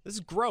be. This is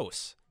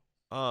gross.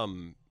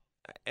 And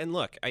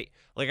look,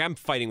 I'm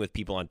fighting with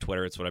people on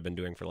Twitter. It's what I've been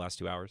doing for the last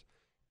 2 hours.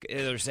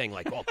 They're saying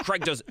like, "Well,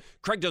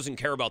 Craig doesn't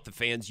care about the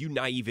fans, you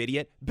naive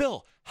idiot."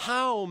 Bill,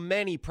 how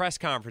many press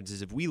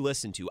conferences have we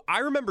listened to? I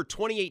remember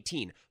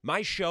 2018.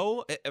 My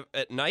show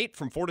at night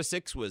from 4 to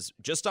 6 was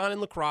just on in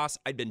lacrosse.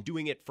 I'd been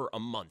doing it for a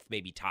month,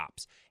 maybe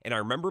tops. And I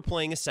remember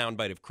playing a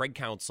soundbite of Craig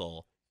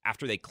Counsell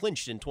after they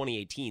clinched in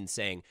 2018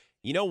 saying,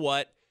 "You know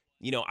what?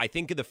 You know, I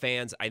think of the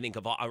fans. I think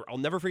of all, I'll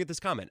never forget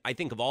this comment. I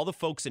think of all the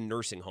folks in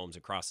nursing homes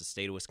across the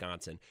state of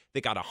Wisconsin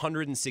that got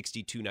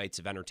 162 nights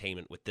of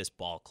entertainment with this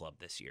ball club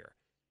this year."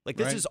 Like,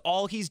 this is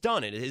all he's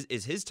done. It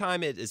is his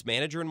time as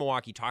manager in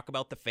Milwaukee, talk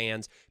about the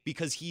fans,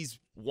 because he's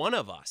one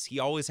of us. He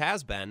always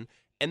has been.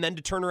 And then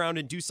to turn around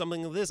and do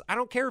something like this, I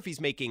don't care if he's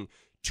making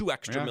 $2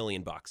 extra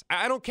million bucks.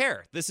 I don't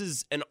care. This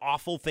is an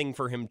awful thing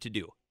for him to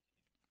do.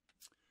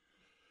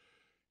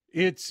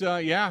 It's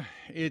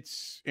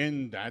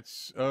and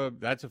that's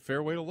a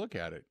fair way to look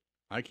at it.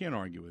 I can't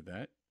argue with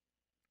that.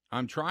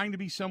 I'm trying to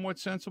be somewhat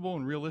sensible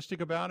and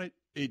realistic about it.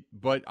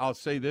 But I'll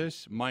say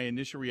this, my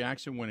initial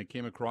reaction when it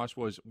came across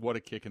was, what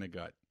a kick in the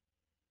gut.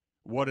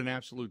 What an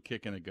absolute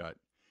kick in the gut.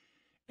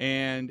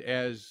 And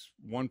as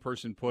one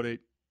person put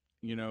it,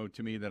 you know,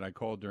 to me that I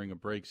called during a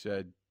break,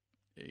 said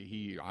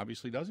he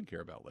obviously doesn't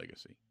care about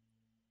legacy.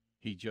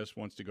 He just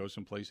wants to go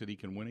someplace that he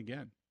can win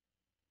again.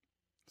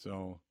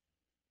 So,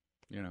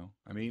 you know,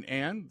 I mean,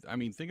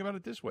 think about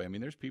it this way. I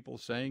mean, there's people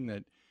saying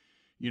that,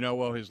 you know,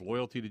 well, his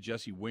loyalty to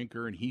Jesse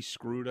Winker, and he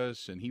screwed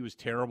us, and he was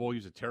terrible. He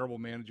was a terrible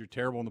manager,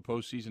 terrible in the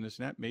postseason, this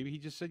and that. Maybe he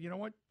just said, you know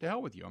what, to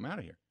hell with you. I'm out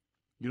of here.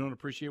 You don't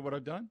appreciate what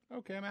I've done?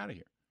 Okay, I'm out of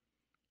here.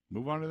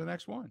 Move on to the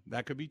next one.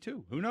 That could be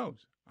two. Who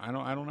knows? I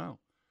don't know.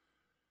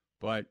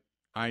 But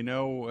I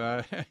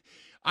know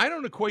I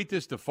don't equate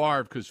this to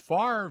Favre, because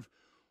Favre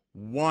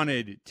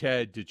wanted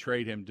Ted to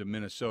trade him to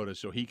Minnesota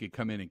so he could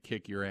come in and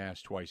kick your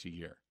ass twice a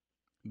year.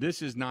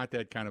 This is not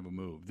that kind of a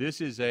move. This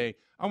is I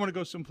want to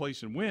go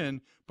someplace and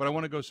win, but I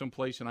want to go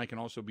someplace and I can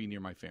also be near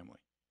my family.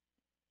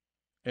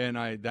 And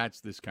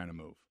that's this kind of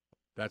move.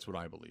 That's what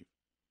I believe.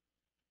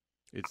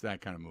 It's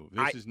that kind of move.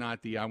 This is not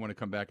I want to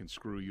come back and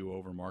screw you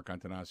over, Mark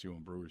Antanasio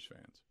and Brewers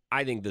fans.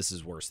 I think this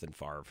is worse than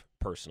Favre,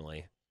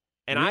 personally.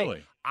 And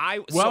really?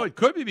 It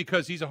could be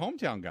because he's a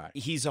hometown guy.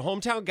 He's a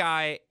hometown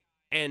guy.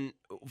 And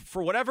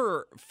for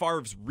whatever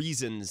Favre's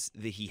reasons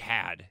that he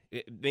had,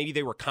 maybe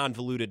they were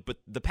convoluted, but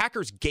the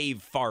Packers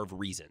gave Favre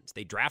reasons.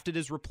 They drafted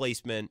his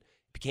replacement.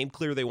 It became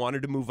clear they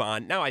wanted to move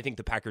on. Now I think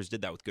the Packers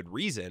did that with good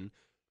reason,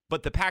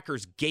 but the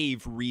Packers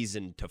gave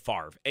reason to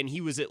Favre, and he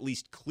was at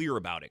least clear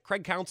about it.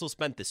 Craig Counsell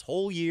spent this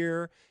whole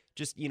year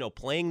just, you know,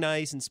 playing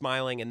nice and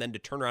smiling, and then to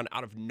turn around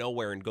out of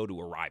nowhere and go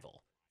to a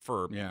rival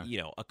for, you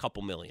know, a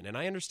couple million. And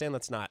I understand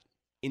that's not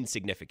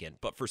insignificant,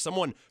 but for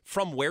someone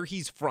from where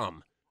he's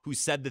from, who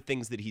said the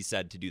things that he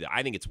said to do that,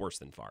 I think it's worse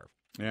than Favre.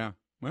 Yeah.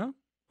 Well,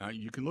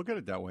 you can look at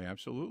it that way,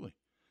 absolutely.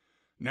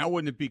 Now,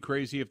 wouldn't it be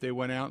crazy if they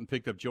went out and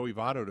picked up Joey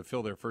Votto to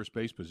fill their first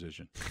base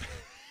position?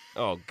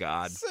 Oh,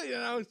 God.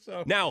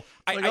 So Now,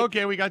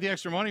 okay, we got the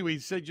extra money we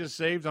just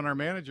saved on our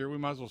manager. We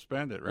might as well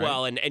spend it, right?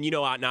 Well, and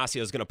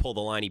Ignacio is going to pull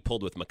the line he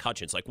pulled with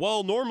McCutcheon. It's like,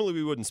 well, normally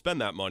we wouldn't spend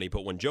that money,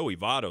 but when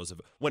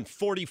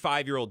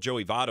 45-year-old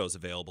Joey Votto's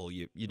available,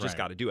 you just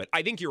got to do it.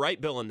 I think you're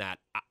right, Bill, in that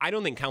I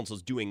don't think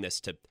Counsell's doing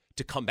this to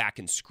come back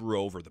and screw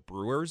over the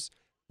Brewers.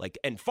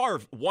 And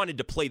Favre wanted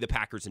to play the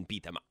Packers and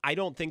beat them. I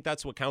don't think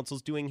that's what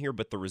Counsell's doing here,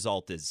 but the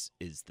result is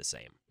the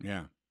same.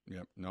 Yeah.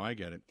 Yep. No, I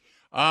get it.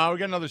 We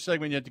got another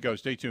segment yet to go.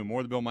 Stay tuned. More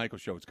of the Bill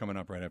Michaels Show. It's coming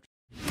up right after.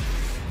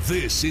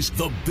 This is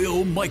the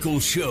Bill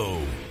Michaels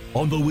Show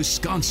on the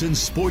Wisconsin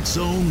Sports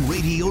Zone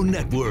Radio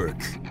Network.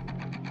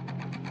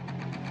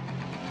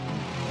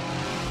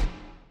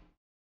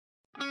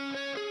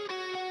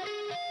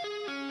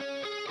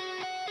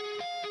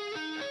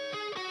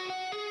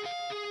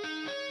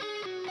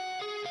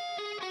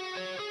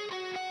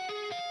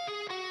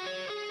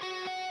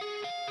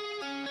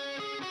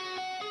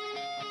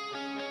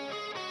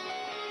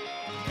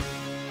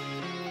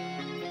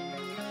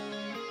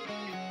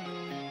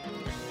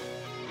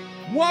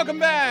 Welcome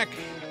back.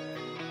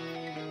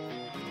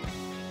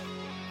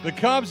 The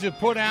Cubs have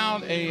put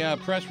out a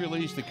press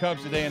release. The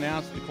Cubs today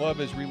announced the club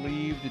has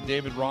relieved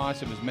David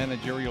Ross of his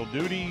managerial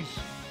duties.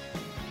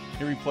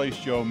 He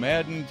replaced Joe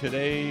Madden.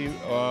 Today,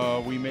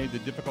 we made the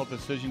difficult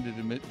decision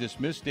to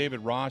dismiss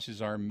David Ross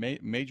as our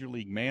major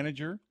league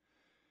manager.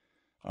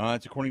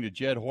 It's according to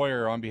Jed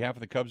Hoyer. On behalf of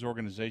the Cubs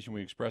organization,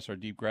 we express our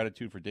deep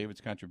gratitude for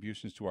David's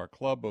contributions to our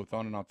club, both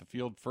on and off the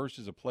field. First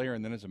as a player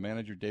and then as a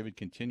manager, David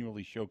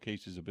continually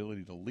showcased his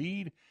ability to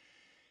lead,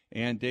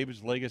 and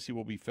David's legacy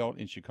will be felt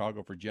in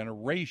Chicago for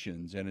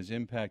generations, and his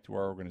impact to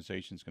our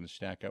organization is going to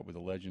stack up with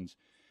the legends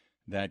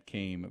that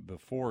came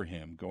before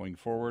him. Going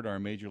forward, our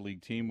major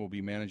league team will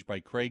be managed by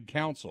Craig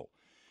Counsell.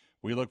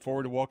 We look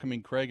forward to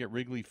welcoming Craig at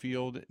Wrigley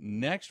Field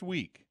next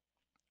week,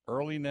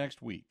 early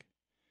next week.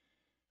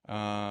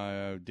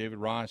 David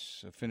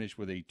Ross finished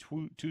with a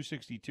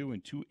 262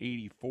 and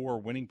 284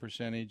 winning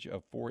percentage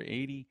of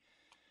 480,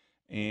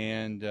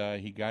 and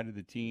he guided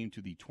the team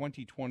to the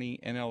 2020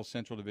 NL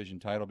Central Division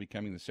title,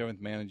 becoming the seventh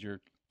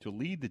manager to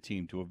lead the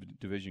team to a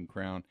division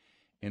crown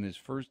in his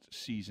first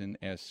season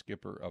as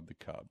skipper of the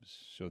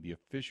Cubs. So the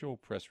official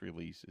press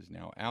release is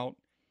now out,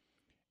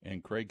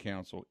 and Craig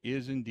Counsell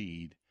is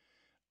indeed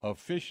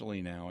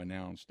officially now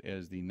announced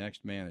as the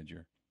next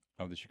manager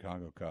of the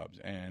Chicago Cubs.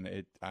 And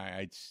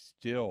it's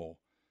still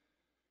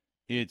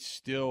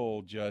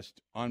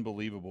just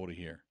unbelievable to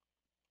hear.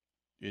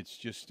 It's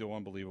just still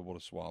unbelievable to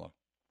swallow.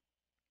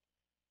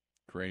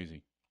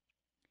 Crazy.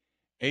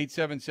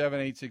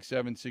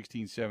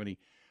 877-867-1670.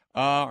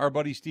 Our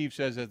buddy Steve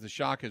says, as the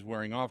shock is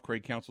wearing off,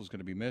 Craig Counsell is going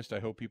to be missed.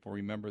 I hope people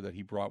remember that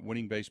he brought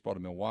winning baseball to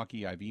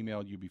Milwaukee. I've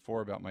emailed you before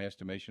about my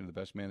estimation of the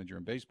best manager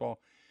in baseball.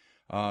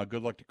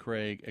 Good luck to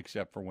Craig,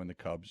 except for when the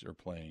Cubs are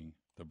playing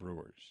the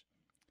Brewers.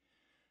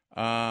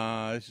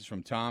 This is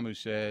from Tom, who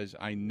says,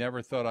 I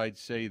never thought I'd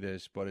say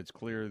this, but it's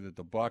clear that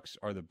the Bucks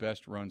are the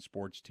best-run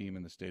sports team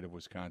in the state of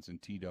Wisconsin.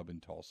 T-Dub in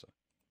Tulsa.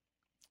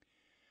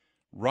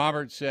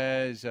 Robert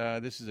says,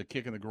 this is a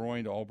kick in the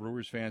groin to all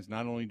Brewers fans.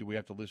 Not only do we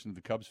have to listen to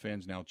the Cubs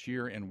fans now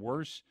cheer and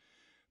worse,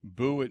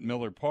 boo at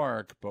Miller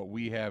Park, but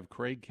we have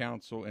Craig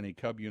Counsell in a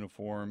Cub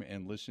uniform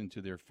and listen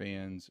to their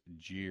fans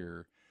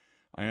jeer.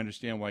 I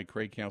understand why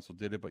Craig Counsell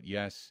did it, but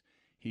yes,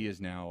 he is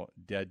now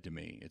dead to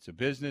me. It's a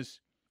business,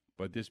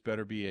 but this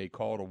better be a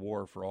call to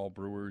war for all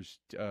Brewers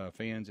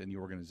fans and the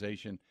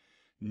organization,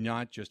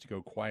 not just to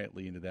go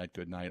quietly into that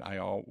good night. I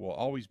will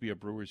always be a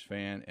Brewers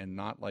fan, and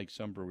not like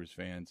some Brewers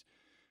fans,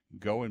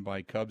 go and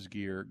buy Cubs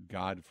gear,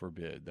 God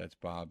forbid. That's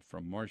Bob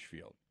from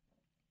Marshfield.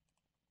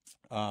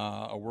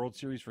 A World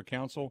Series for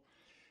Counsell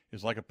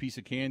is like a piece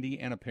of candy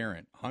and a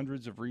parent.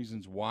 Hundreds of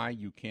reasons why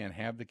you can't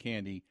have the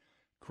candy.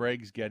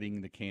 Craig's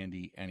getting the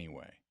candy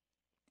anyway.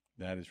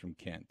 That is from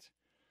Kent.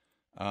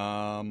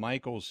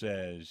 Michael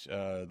says,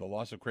 the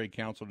loss of Craig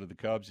Counsell to the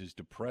Cubs is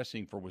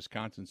depressing for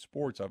Wisconsin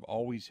sports. I've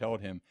always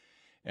held him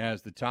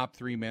as the top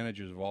three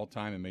managers of all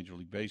time in Major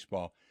League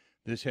Baseball.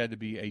 This had to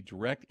be a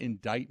direct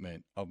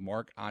indictment of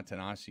Mark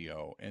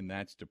Attanasio, and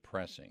that's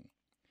depressing.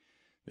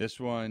 This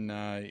one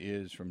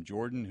is from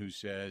Jordan, who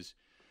says,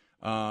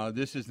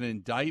 this is an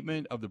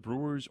indictment of the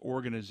Brewers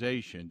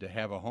organization to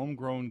have a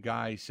homegrown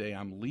guy say,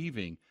 I'm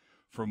leaving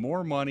for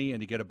more money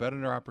and to get a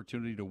better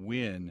opportunity to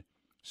win.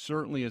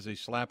 Certainly as a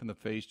slap in the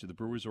face to the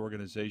Brewers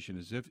organization,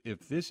 as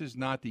if this is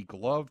not the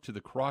glove to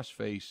the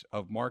crossface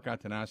of Mark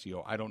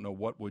Attanasio, I don't know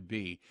what would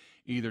be.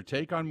 Either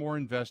take on more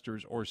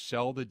investors or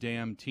sell the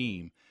damn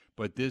team,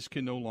 but this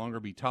can no longer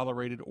be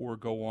tolerated or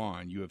go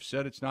on. You have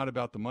said it's not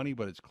about the money,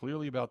 but it's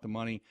clearly about the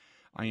money.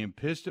 I am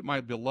pissed at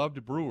my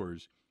beloved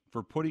Brewers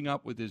for putting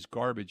up with this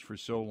garbage for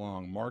so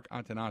long. Mark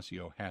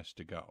Attanasio has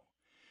to go.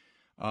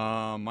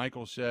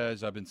 Michael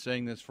says, I've been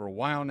saying this for a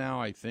while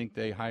now. I think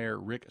they hire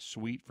Rick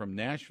Sweet from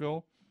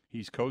Nashville.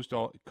 He's coached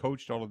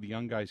all of the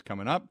young guys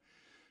coming up.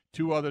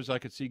 Two others I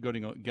could see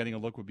getting a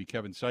look would be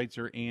Kevin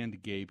Seitzer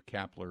and Gabe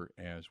Kapler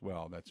as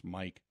well. That's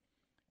Mike,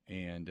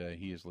 and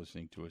he is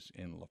listening to us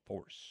in La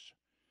Force.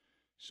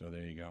 So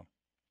there you go.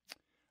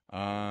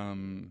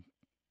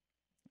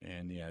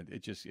 And, yeah,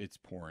 it's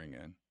pouring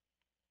in.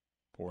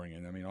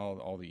 I mean,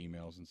 all the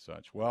emails and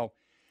such. Well,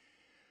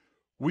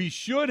 we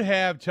should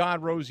have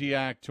Todd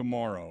Rosiak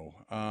tomorrow,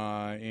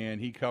 and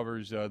he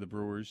covers the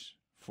Brewers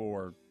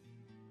for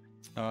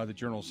the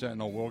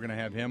Journal-Sentinel. We're going to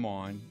have him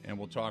on, and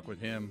we'll talk with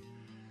him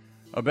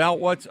about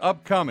what's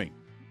upcoming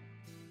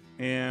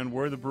and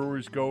where the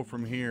Brewers go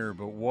from here.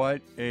 But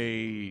what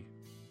a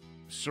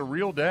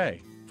surreal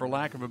day, for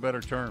lack of a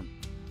better term.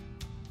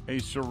 A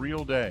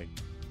surreal day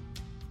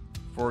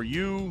for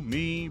you,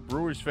 me,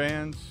 Brewers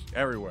fans,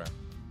 everywhere.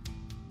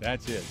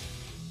 That's it.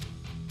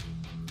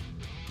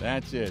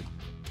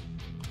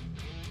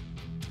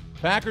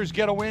 Packers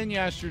get a win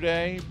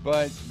yesterday,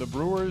 but the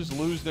Brewers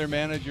lose their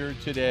manager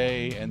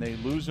today, and they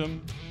lose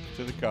him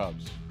to the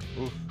Cubs.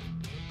 Oof.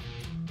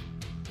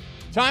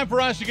 Time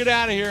for us to get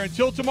out of here.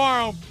 Until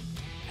tomorrow,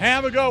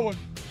 have a good one.